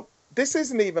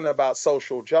isn't even about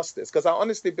social justice, because I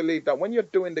honestly believe that when you're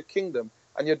doing the kingdom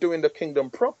and you're doing the kingdom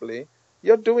properly,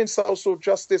 you're doing social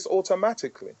justice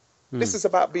automatically. This is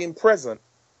about being present.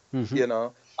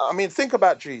 I mean, think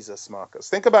about Jesus, Marcus.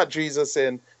 Think about Jesus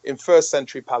in first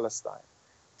century Palestine.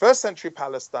 First century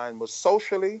Palestine was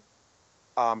socially,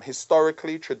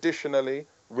 historically, traditionally,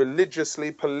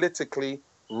 religiously, politically,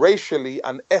 racially,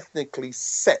 and ethnically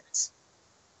set.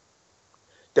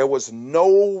 There was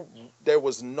no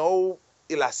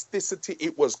elasticity.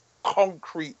 It was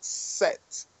concrete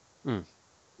set.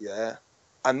 Yeah.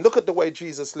 And look at the way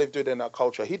Jesus lived within that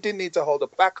culture. He didn't need to hold a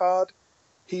placard.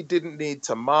 He didn't need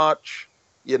to march.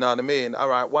 You know what I mean? All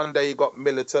right. One day he got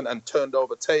militant and turned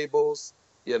over tables,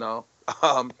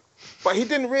 but he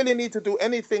didn't really need to do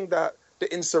anything that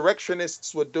the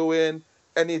insurrectionists were doing,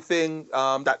 anything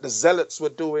that the zealots were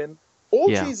doing. All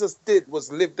Jesus did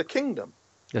was live the kingdom.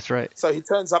 That's right. So he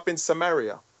turns up in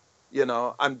Samaria,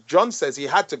 and John says he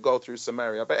had to go through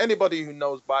Samaria. But anybody who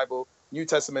knows Bible, New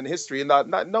Testament history,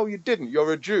 no, you didn't.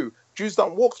 You're a Jew. Jews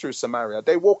don't walk through Samaria.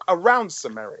 They walk around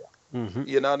Samaria.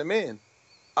 You know what I mean?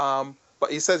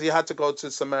 But he says he had to go to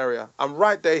Samaria. And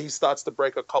right there, he starts to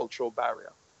break a cultural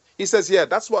barrier. He says, yeah,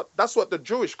 that's what the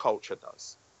Jewish culture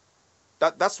does.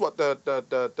 That's what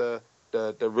the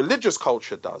religious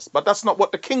culture does. But that's not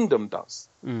what the kingdom does.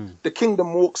 The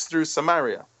kingdom walks through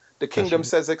Samaria. The kingdom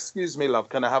says, excuse me, love,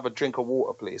 can I have a drink of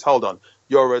water, please? Hold on.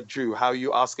 You're a Jew. How are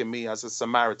you asking me as a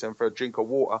Samaritan for a drink of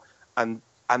water? And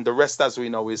the rest, as we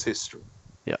know, is history.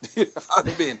 Yeah. You know what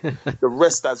I mean? The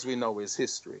rest, as we know, is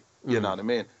history. You know what I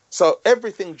mean? So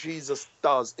everything Jesus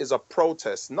does is a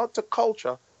protest, not to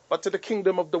culture, but to the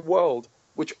kingdom of the world,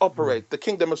 which operates, the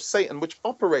kingdom of Satan, which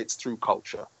operates through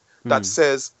culture, that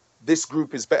says this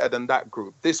group is better than that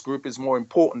group. This group is more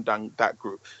important than that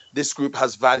group. This group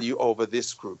has value over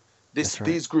this group.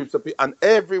 These groups are, and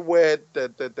everywhere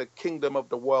the kingdom of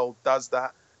the world does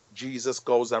that, Jesus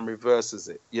goes and reverses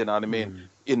it. You know what I mean?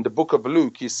 In the book of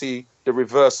Luke, you see the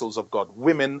reversals of God.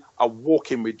 Women are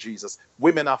walking with Jesus.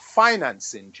 Women are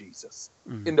financing Jesus.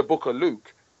 In the book of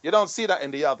Luke, you don't see that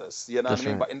in the others. You know what I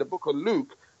mean? Right. But in the book of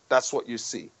Luke, that's what you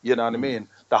see. You know what I mean?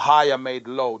 The higher made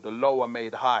low, the lower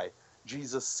made high.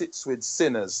 Jesus sits with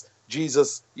sinners.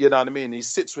 Jesus, you know what I mean? He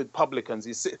sits with publicans.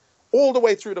 All the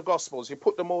way through the Gospels. You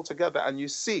put them all together and you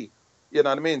see, you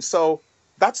know what I mean? So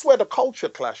that's where the culture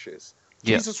clashes.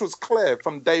 Jesus was clear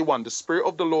from day one. The Spirit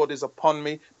of the Lord is upon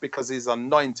me because he's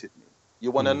anointed me.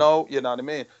 You want to know? You know what I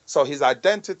mean? So his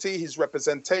identity, his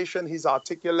representation, his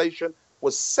articulation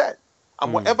was set.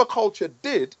 And whatever culture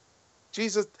did,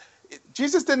 Jesus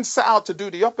didn't set out to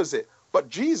do the opposite. But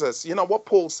Jesus, you know what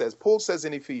Paul says? Paul says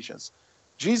in Ephesians,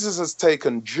 Jesus has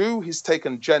taken Jew, he's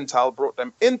taken Gentile, brought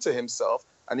them into himself,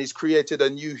 and he's created a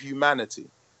new humanity,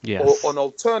 or an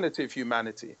alternative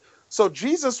humanity. So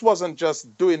Jesus wasn't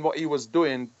just doing what he was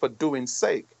doing for doing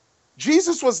sake.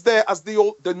 Jesus was there as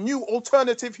the new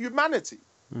alternative humanity.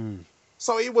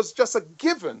 So it was just a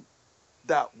given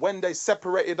that when they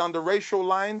separated under racial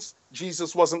lines,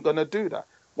 Jesus wasn't going to do that.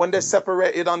 When they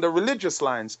separated under religious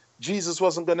lines, Jesus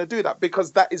wasn't going to do that,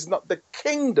 because that is not the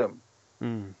kingdom.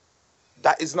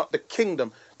 That is not the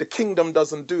kingdom. The kingdom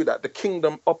doesn't do that. The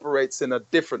kingdom operates in a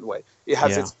different way. It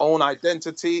has its own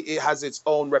identity, it has its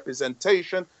own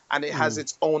representation, and it has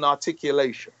its own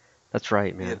articulation. That's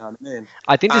right, man. You know what I mean?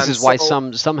 I think this is why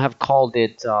some have called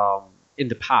it in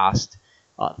the past,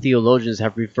 theologians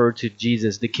have referred to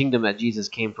Jesus, the kingdom that Jesus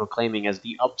came proclaiming, as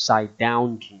the upside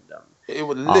down kingdom. It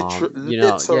would Yeah,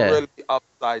 literally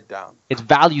upside down. its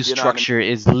value You know what I mean? structure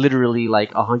is literally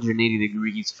like 180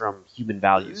 degrees from human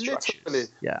value Literally.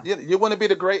 structures. Yeah. You want to be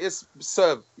the greatest,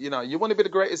 serve. You want to be the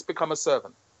greatest, become a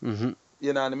servant. Hmm.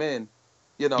 You know what I mean?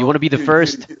 You want to be the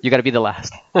first, you got to be the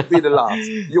last. Be the last.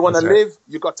 You want to That's right. live,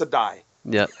 you got to die.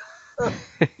 Yeah.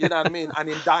 You know what I mean? And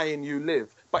in dying, you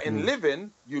live. But in living,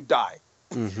 you die.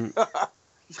 Hmm.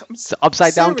 It's the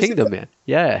upside down kingdom, man.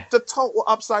 Yeah. The total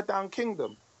upside down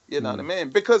kingdom. You know what I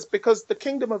mean? Because the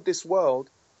kingdom of this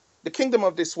world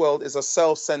is a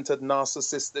self-centered,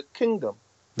 narcissistic kingdom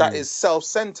that is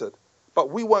self-centered.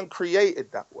 But we weren't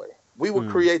created that way. We were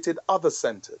created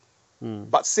other-centered.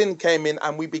 But sin came in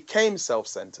and we became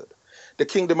self-centered. The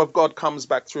kingdom of God comes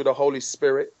back through the Holy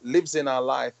Spirit, lives in our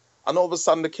life, and all of a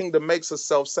sudden the kingdom makes us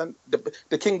self-centered.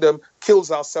 The kingdom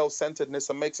kills our self-centeredness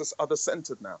and makes us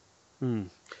other-centered now.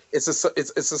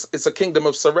 It's a kingdom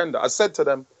of surrender. I said to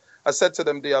them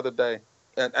the other day,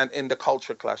 and in the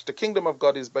culture clash, the kingdom of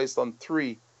God is based on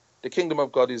three. The kingdom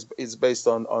of God is based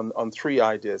on three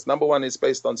ideas. Number one is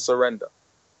based on surrender.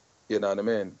 You know what I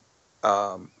mean?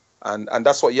 And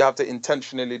that's what you have to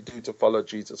intentionally do to follow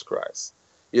Jesus Christ.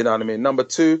 You know what I mean? Number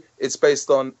two, it's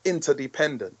based on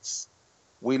interdependence.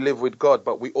 We live with God,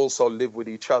 but we also live with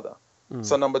each other.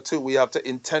 So number two, we have to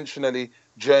intentionally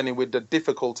journey with the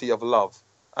difficulty of love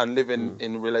and live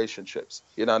in relationships.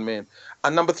 You know what I mean?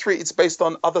 And number three, it's based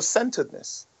on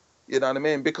other-centeredness. You know what I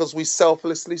mean? Because we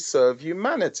selflessly serve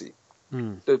humanity.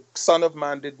 The Son of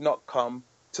Man did not come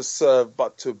to serve,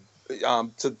 but to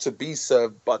be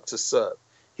served, but to serve.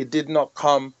 He did not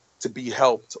come to be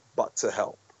helped, but to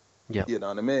help. Yeah. You know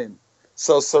what I mean?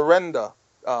 So surrender,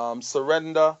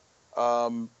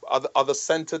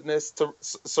 other-centeredness,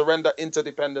 surrender,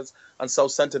 interdependence, and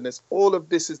self-centeredness. All of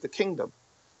this is the kingdom.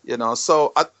 You know,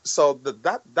 so that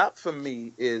for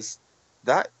me is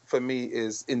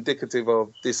indicative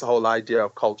of this whole idea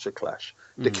of culture clash.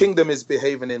 The kingdom is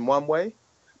behaving in one way,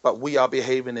 but we are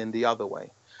behaving in the other way.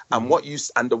 And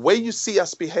the way you see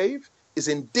us behave is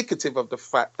indicative of the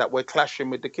fact that we're clashing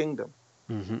with the kingdom.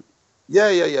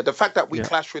 Yeah. The fact that we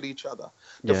clash with each other,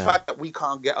 the fact that we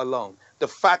can't get along, the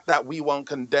fact that we won't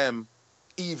condemn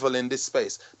evil in this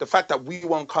space, the fact that we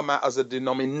won't come out as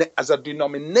a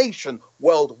denomination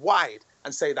worldwide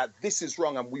and say that this is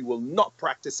wrong and we will not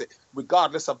practice it,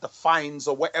 regardless of the fines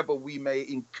or whatever we may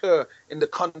incur in the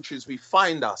countries we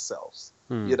find ourselves.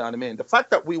 You know what I mean? The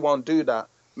fact that we won't do that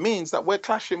means that we're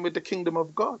clashing with the kingdom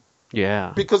of God.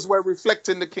 Yeah. Because we're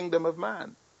reflecting the kingdom of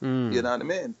man. You know what I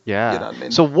mean? Yeah. You know what I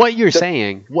mean? So what you're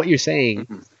saying,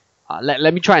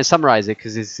 let me try and summarize it,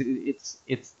 because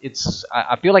it's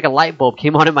I feel like a light bulb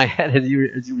came on in my head as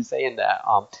you were saying that.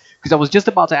 Because I was just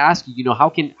about to ask you, how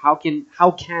can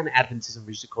Adventism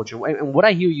reach the culture? And what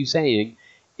I hear you saying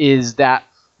is that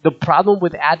the problem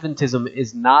with Adventism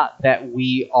is not that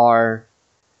we are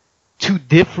too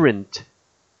different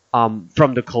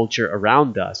from the culture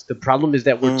around us. The problem is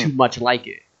that we're too much like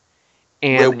it.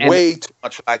 We're way too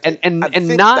much like it. And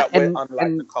think not that we're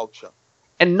unlike the culture.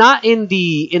 And not in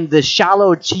the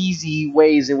shallow, cheesy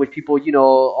ways in which people,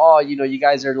 you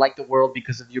guys are like the world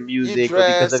because of your music or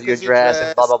because of your dress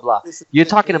and blah, blah, blah. You're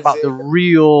talking about the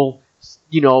real,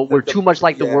 we're too much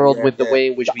like the world with the way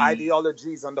in which the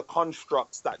ideologies and the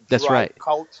constructs that That's drive right.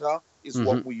 culture is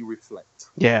what we reflect.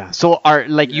 Yeah. So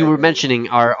you were mentioning,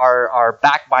 our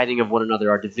backbiting of one another,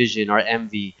 our division, our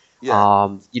envy,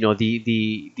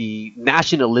 the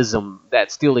nationalism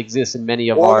that still exists in many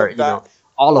of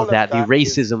all of that, the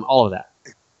racism, all of that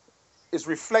is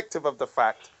reflective of the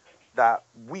fact that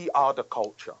we are the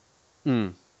culture,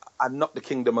 and not the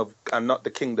kingdom's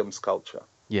culture.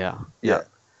 Yeah. You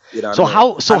know so what I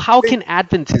mean? how can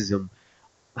Adventism?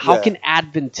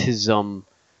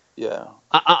 Yeah.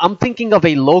 I'm thinking of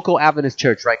a local Adventist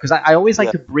church, right? Because I always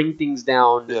like to bring things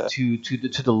down to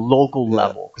the local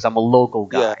level, because I'm a local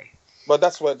guy. Yeah. But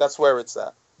that's where it's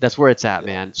at. That's where it's at,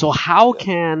 man. So how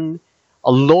can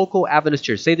a local Adventist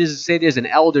church, say there's an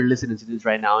elder listening to this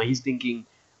right now, and he's thinking,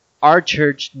 our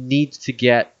church needs to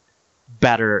get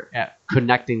better at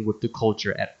connecting with the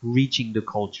culture, at reaching the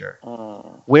culture.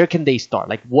 Where can they start?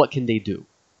 Like, what can they do?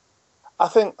 I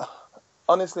think,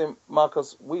 honestly,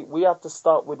 Marcus, we have to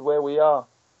start with where we are.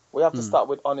 We have to start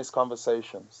with honest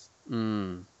conversations.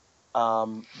 We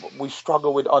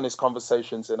struggle with honest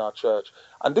conversations in our church.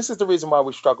 And this is the reason why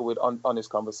we struggle with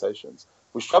honest conversations.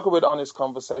 We struggle with honest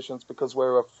conversations because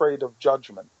we're afraid of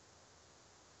judgment.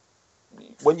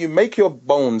 When you make your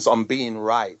bones on being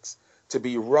right, to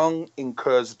be wrong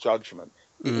incurs judgment.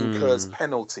 It incurs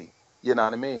penalty. You know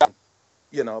what I mean?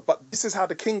 But this is how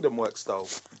the kingdom works, though.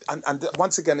 And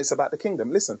once again, it's about the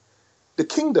kingdom. Listen, the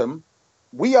kingdom,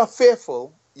 we are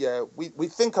fearful. Yeah, we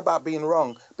think about being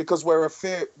wrong because we're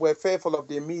fearful of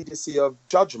the immediacy of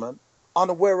judgment,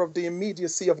 unaware of the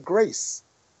immediacy of grace.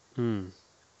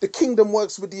 The kingdom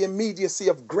works with the immediacy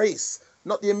of grace,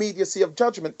 not the immediacy of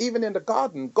judgment. Even in the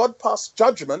garden, God passed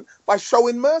judgment by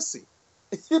showing mercy.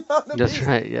 You know what I mean? That's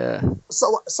right, yeah.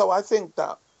 So I think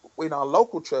that in our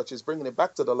local churches, bringing it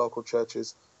back to the local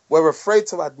churches, we're afraid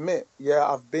to admit, yeah,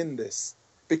 I've been this,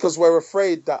 because we're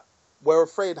afraid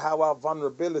how our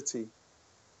vulnerability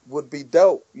would be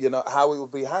dealt, how it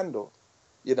would be handled.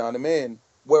 You know what I mean?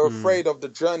 We're afraid of the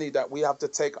journey that we have to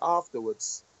take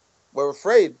afterwards. We're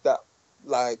afraid that,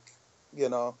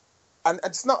 and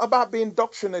it's not about being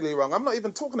doctrinally wrong. I'm not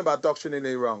even talking about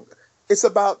doctrinally wrong. It's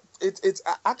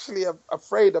actually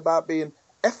afraid about being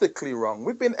ethically wrong.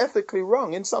 We've been ethically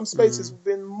wrong. In some spaces, we've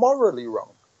been morally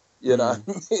wrong. You know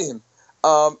what I mean?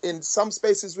 In some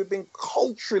spaces, we've been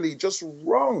culturally just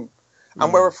wrong.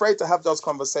 And we're afraid to have those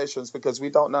conversations because we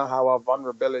don't know how our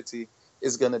vulnerability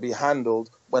is going to be handled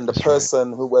when the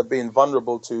person who we're being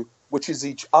vulnerable to, which is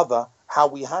each other, how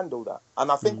we handle that.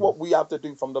 And I think what we have to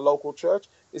do from the local church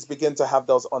is begin to have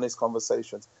those honest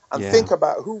conversations and think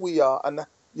about who we are. And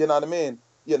you know what I mean?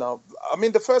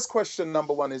 The first question,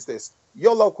 number one, is this.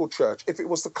 Your local church, if it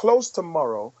was to close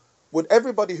tomorrow, would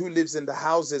everybody who lives in the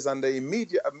houses and the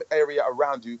immediate area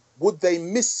around you, would they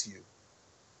miss you?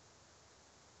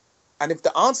 And if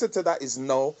the answer to that is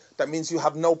no, that means you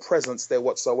have no presence there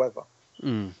whatsoever.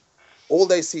 All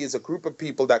they see is a group of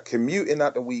people that commute in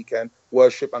at the weekend,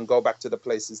 worship, and go back to the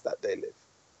places that they live.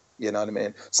 You know what I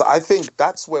mean? So I think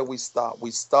that's where we start. We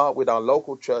start with our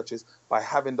local churches by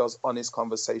having those honest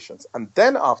conversations. And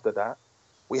then after that,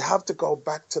 we have to go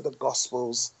back to the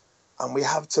Gospels and we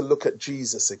have to look at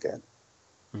Jesus again.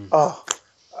 Oh,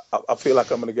 I feel like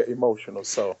I'm going to get emotional.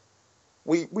 So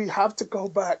we have to go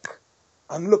back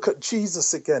and look at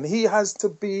Jesus again. He has to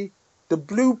be the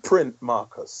blueprint,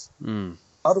 Marcus.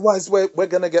 Otherwise, we're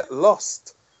going to get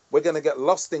lost. We're going to get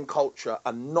lost in culture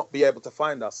and not be able to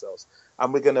find ourselves.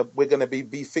 And we're going to be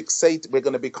fixated. We're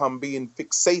going to become being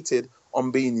fixated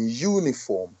on being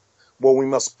uniform. Well, we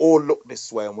must all look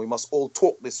this way, and we must all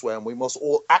talk this way, and we must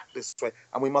all act this way,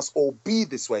 and we must all be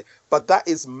this way. But that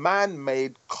is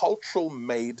man-made,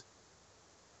 cultural-made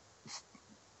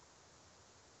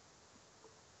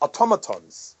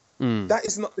automatons. That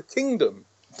is not the kingdom.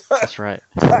 That's right.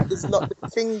 That is not the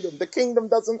kingdom. The kingdom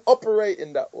doesn't operate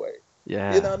in that way.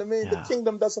 Yeah. You know what I mean? The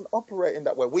kingdom doesn't operate in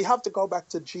that way. We have to go back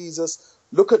to Jesus.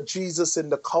 Look at Jesus in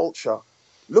the culture.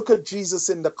 Look at Jesus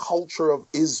in the culture of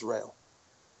Israel.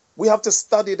 We have to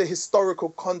study the historical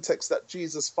context that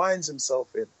Jesus finds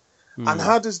himself in. And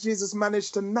how does Jesus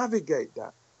manage to navigate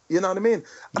that? You know what I mean?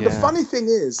 And the funny thing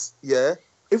is,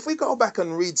 if we go back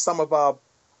and read some of our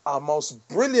most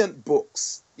brilliant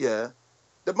books, go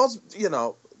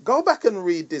back and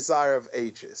read Desire of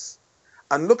Ages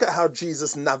and look at how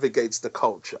Jesus navigates the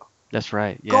culture. That's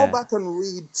right. Yeah. Go back and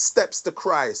read Steps to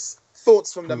Christ,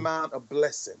 Thoughts from the Mount of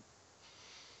Blessing.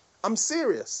 I'm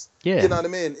serious. Yeah. You know what I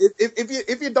mean?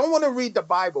 If you don't want to read the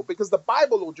Bible, because the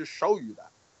Bible will just show you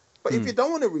that. But if you don't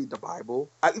want to read the Bible,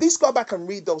 at least go back and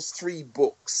read those 3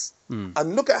 books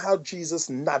and look at how Jesus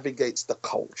navigates the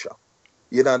culture.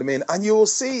 You know what I mean? And you will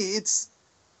see it's,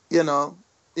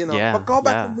 but go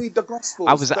back and read the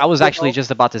Gospels. I was actually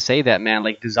just about to say that, man.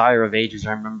 Like Desire of Ages,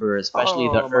 I remember especially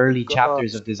the early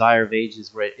chapters of Desire of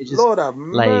Ages where it just, Lord have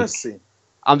mercy.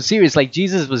 I'm serious. Like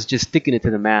Jesus was just sticking it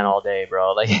to the man all day,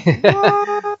 bro. Like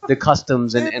the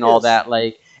customs and all that.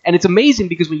 Like, and it's amazing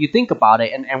because when you think about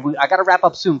it, and I gotta wrap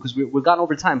up soon because we're gone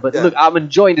over time. But look, I'm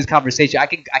enjoying this conversation. I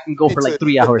can go for like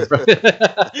 3 hours, bro.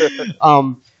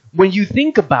 When you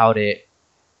think about it,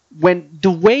 when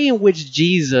the way in which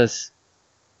Jesus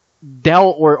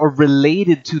dealt or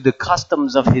related to the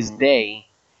customs of his day,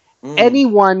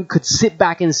 anyone could sit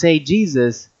back and say,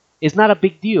 Jesus, it's not a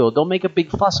big deal. Don't make a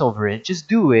big fuss over it. Just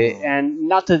do it,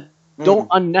 and don't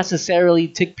unnecessarily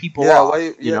tick people off.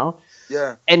 You know?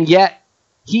 Yeah. And yet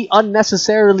he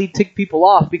unnecessarily ticked people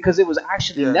off because it was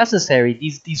actually necessary.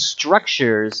 These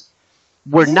structures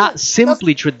were not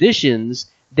simply traditions.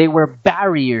 They were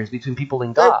barriers between people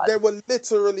and God. They were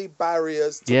literally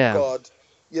barriers to God.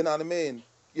 You know what I mean?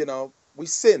 We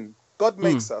sin. God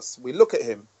makes us. We look at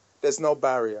him. There's no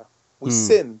barrier. We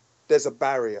sin. There's a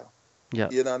barrier. Yeah.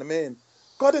 You know what I mean?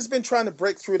 God has been trying to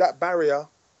break through that barrier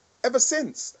ever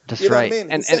since. That's you know right. What I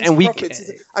mean?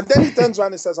 And then he turns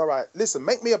around and says, all right, listen,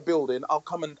 make me a building. I'll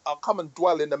come and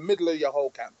dwell in the middle of your whole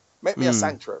camp. Make me a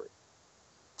sanctuary.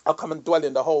 I'll come and dwell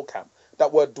in the whole camp.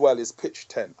 That word dwell is pitch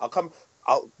 10. I'll come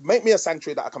I'll make me a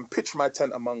sanctuary that I can pitch my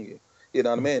tent among you. You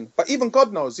know what I mean? But even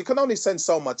God knows you can only send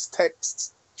so much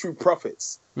texts through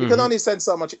prophets. You can only send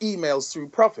so much emails through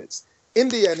prophets. In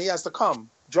the end, he has to come.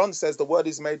 John says the word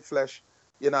is made flesh,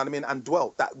 you know what I mean, and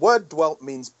dwelt. That word dwelt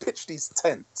means pitched his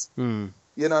tent. You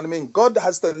know what I mean? God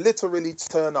has to literally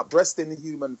turn up dressed in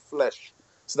human flesh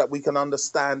so that we can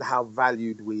understand how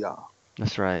valued we are.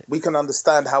 That's right. We can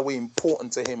understand how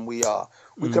important to him we are.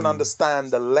 We can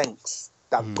understand the lengths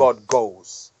that God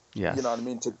goes, Yes. you know what I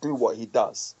mean, to do what he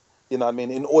does. You know what I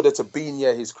mean? In order to be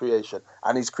near his creation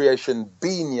and his creation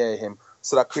be near him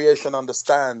so that creation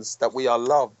understands that we are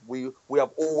loved. We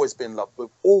have always been loved. We've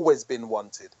always been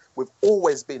wanted. We've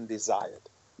always been desired.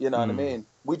 You know what I mean?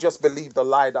 We just believed the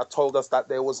lie that told us that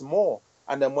there was more.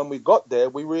 And then when we got there,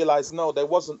 we realized, no, there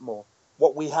wasn't more.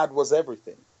 What we had was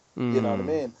everything. You know what I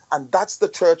mean? And that's the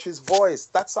church's voice.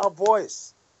 That's our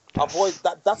voice. Our voice.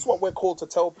 That's what we're called to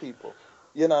tell people.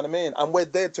 You know what I mean? And we're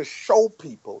there to show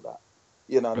people that.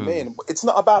 You know what I mean? It's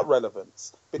not about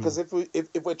relevance, because if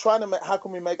we're trying to make, how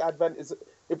can we make Adventism?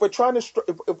 If we're trying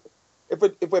to,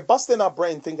 if we're busting our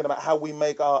brain thinking about how we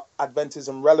make our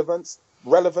Adventism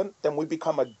relevant, then we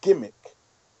become a gimmick.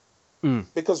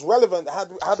 Because relevant,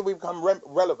 how do we become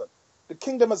relevant? The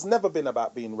kingdom has never been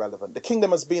about being relevant. The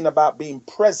kingdom has been about being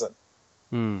present.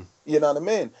 You know what I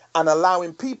mean? And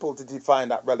allowing people to define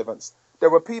that relevance. There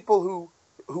were people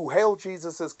who hailed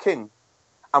Jesus as king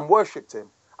and worshipped him.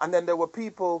 And then there were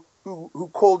people who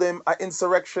called him an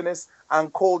insurrectionist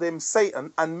and called him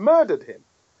Satan and murdered him.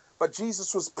 But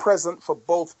Jesus was present for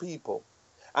both people.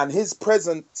 And his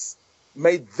presence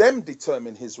made them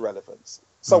determine his relevance.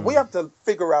 So we have to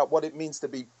figure out what it means to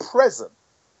be present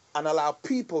and allow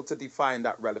people to define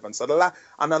that relevance. And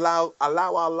allow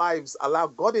our lives, allow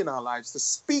God in our lives to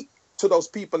speak to those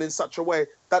people in such a way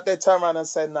that they turn around and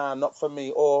say, nah, not for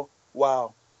me. Or,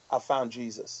 wow, I found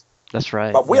Jesus. That's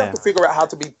right. But we have to figure out how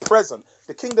to be present.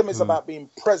 The kingdom is about being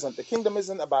present. The kingdom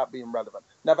isn't about being relevant.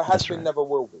 Never has been, never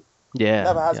will be. Yeah.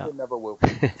 Never has been, never will be.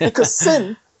 Because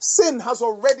sin has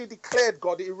already declared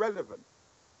God irrelevant.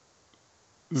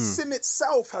 Sin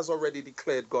itself has already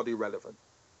declared God irrelevant.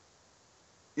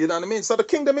 You know what I mean? So the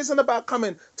kingdom isn't about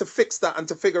coming to fix that and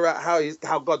to figure out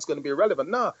how God's going to be irrelevant.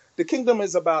 No, the kingdom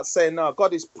is about saying, no,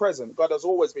 God is present. God has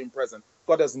always been present.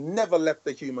 God has never left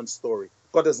the human story.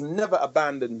 God has never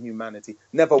abandoned humanity,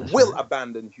 never will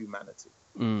abandon humanity.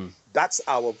 That's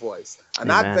our voice. And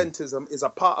Adventism is a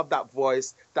part of that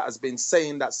voice that has been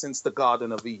saying that since the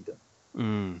Garden of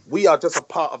Eden. We are just a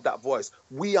part of that voice.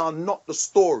 We are not the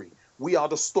story. We are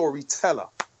the storyteller.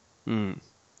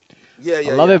 Yeah,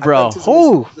 I love it, bro.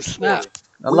 Oh, snap.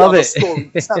 I love it.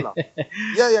 Storyteller.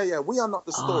 Yeah. We are not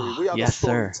the story. We are the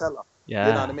storyteller. Yeah.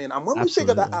 You know what I mean? And when we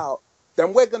figure that out,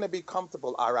 then we're going to be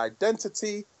comfortable. Our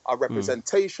identity, our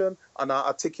representation, and our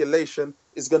articulation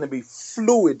is going to be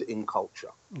fluid in culture.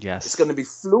 Yes. It's going to be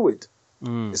fluid.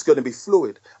 It's going to be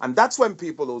fluid. And that's when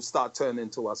people will start turning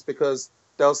to us, because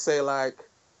they'll say like,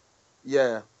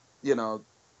 yeah, you know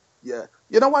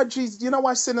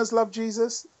why sinners love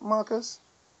Jesus, Marcus?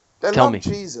 They love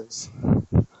Jesus.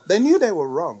 They knew they were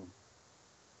wrong.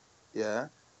 Yeah.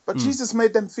 But Jesus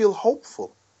made them feel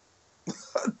hopeful.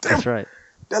 That's right.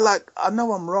 They're like, I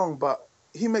know I'm wrong, but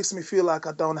he makes me feel like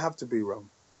I don't have to be wrong.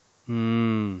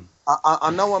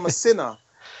 I know I'm a sinner,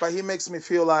 but he makes me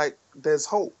feel like there's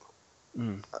hope.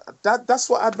 That's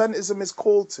what Adventism is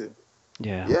called to.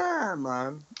 Yeah,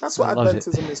 man. That's what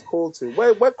Adventism is called to.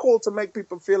 We're called to make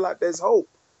people feel like there's hope.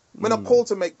 We're not called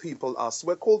to make people us.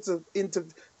 We're called to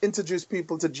introduce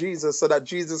people to Jesus so that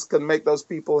Jesus can make those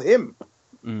people him.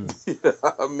 You know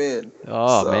what I mean?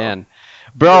 Man.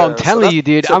 Bro, I'm telling you,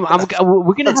 dude.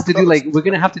 We're gonna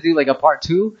have to do like a part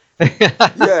 2.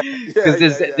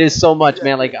 Because there's so much,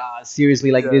 man. Like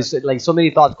seriously, like there's like so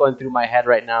many thoughts going through my head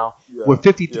right now. We're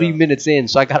 53 minutes in,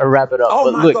 so I gotta wrap it up.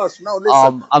 Oh, but look, gosh, no,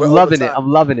 listen.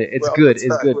 I'm loving it. It's good.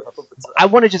 I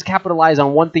want to just capitalize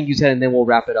on one thing you said, and then we'll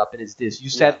wrap it up. And it's this: you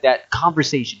said that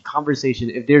conversation.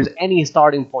 If there's any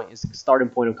starting point, it's the starting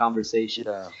point of conversation.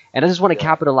 And I just want to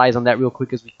capitalize on that real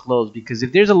quick as we close, because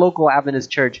if there's a local Adventist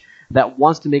church that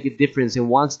wants to make a difference and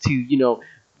wants to,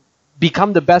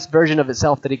 become the best version of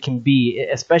itself that it can be,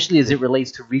 especially as it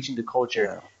relates to reaching the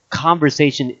culture,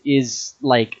 conversation is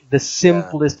like the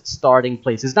simplest starting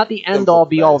place. It's not the end all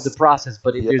be all of the process,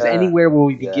 but if there's anywhere where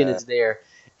we begin, it's there.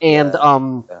 And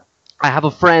I have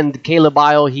a friend, Caleb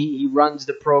Isle. He runs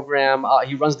the program.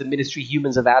 He runs the ministry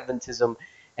Humans of Adventism,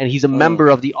 and he's a member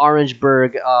of the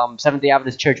Orangeburg Seventh-day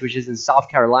Adventist Church, which is in South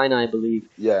Carolina, I believe.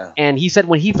 And he said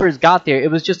when he first got there,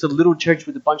 it was just a little church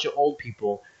with a bunch of old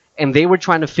people. And they were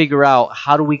trying to figure out,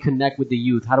 how do we connect with the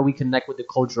youth? How do we connect with the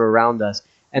culture around us?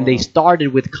 and they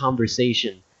started with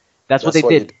conversation. That's what they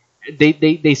did.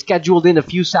 They scheduled in a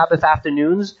few Sabbath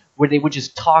afternoons where they would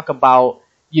just talk about,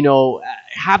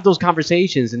 have those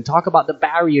conversations and talk about the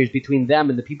barriers between them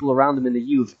and the people around them and the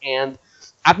youth. And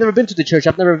I've never been to the church.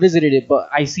 I've never visited it, but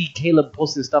I see Caleb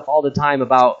posting stuff all the time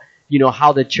about,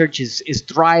 how the church is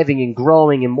thriving and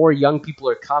growing and more young people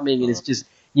are coming. And it's just,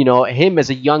 him as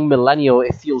a young millennial,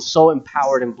 it feels so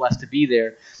empowered and blessed to be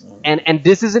there. And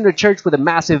this isn't a church with a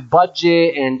massive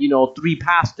budget and, 3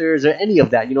 pastors or any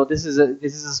of that. This is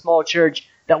a small church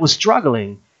that was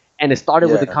struggling. And it started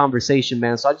with a conversation,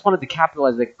 man. So I just wanted to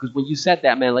capitalize that, because when you said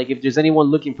that, man, like if there's anyone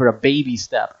looking for a baby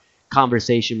step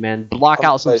conversation, man, block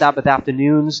out some Sabbath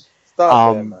afternoons,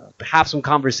 have some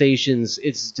conversations.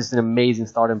 It's just an amazing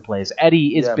starting place.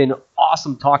 Eddie, it's been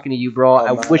awesome talking to you, bro.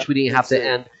 I wish we didn't have to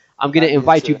end. I'm going to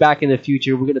invite you back in the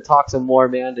future. We're going to talk some more,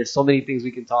 man. There's so many things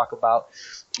we can talk about.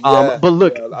 But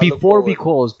look, before we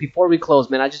close,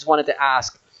 man, I just wanted to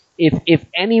ask if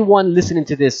anyone listening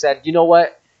to this said, you know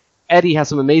what, Eddie has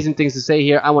some amazing things to say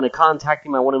here. I want to contact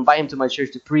him. I want to invite him to my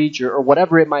church to preach or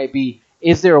whatever it might be.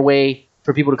 Is there a way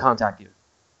for people to contact you?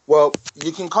 Well,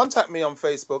 you can contact me on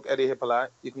Facebook, Eddie Hypolite.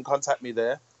 You can contact me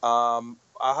there. I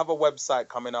have a website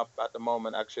coming up at the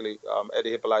moment, actually,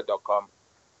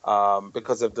 eddiehypolite.com,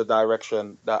 because of the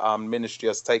direction that ministry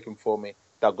has taken for me,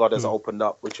 that God has opened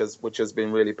up, which has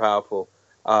been really powerful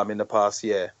in the past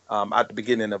year, at the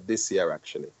beginning of this year,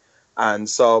 actually. And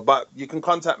so, but you can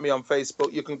contact me on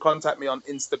Facebook. You can contact me on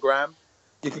Instagram.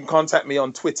 You can contact me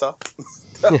on Twitter.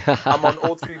 I'm on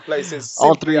all 3 places.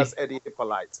 All 3 as Eddie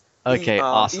Hypolite. Okay,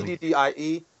 awesome.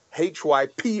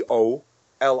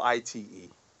 EDDIEHYPOLITE.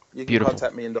 You can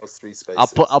contact me in those 3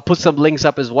 spaces. I'll put some links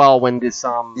up as well when this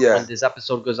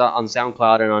episode goes out on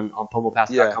SoundCloud and on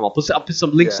pomopastor.com. I'll put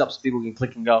some links up so people can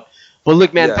click and go. But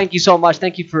look, man, thank you so much.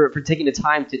 Thank you for taking the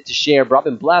time to share, bro. I've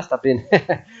been blessed. I've been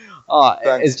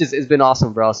it's been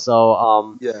awesome, bro.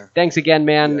 So thanks again,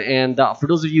 man. And for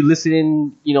those of you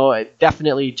listening,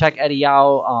 definitely check Eddie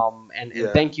out. And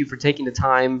thank you for taking the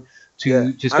time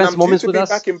to spend some moments with us.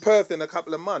 I'm back in Perth in a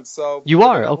couple of months. So you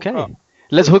are okay.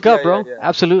 Let's hook up, bro.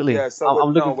 Absolutely. Yeah, so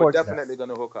I'm looking forward to that. We're definitely going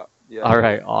to hook up. Yeah. All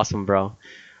right. Awesome, bro.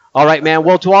 All right, man.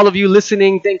 Well, to all of you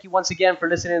listening, thank you once again for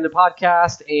listening to the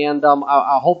podcast. And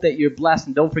I hope that you're blessed.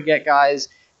 And don't forget, guys,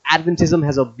 Adventism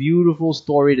has a beautiful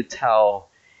story to tell.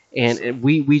 And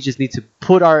we just need to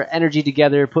put our energy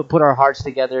together, put our hearts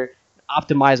together,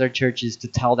 optimize our churches to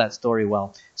tell that story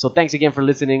well. So thanks again for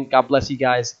listening. God bless you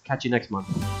guys. Catch you next month.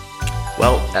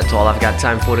 Well, that's all I've got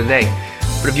time for today.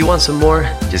 But if you want some more,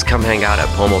 just come hang out at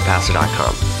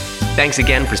pomopastor.com. Thanks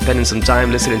again for spending some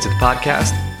time listening to the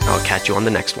podcast. I'll catch you on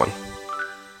the next one.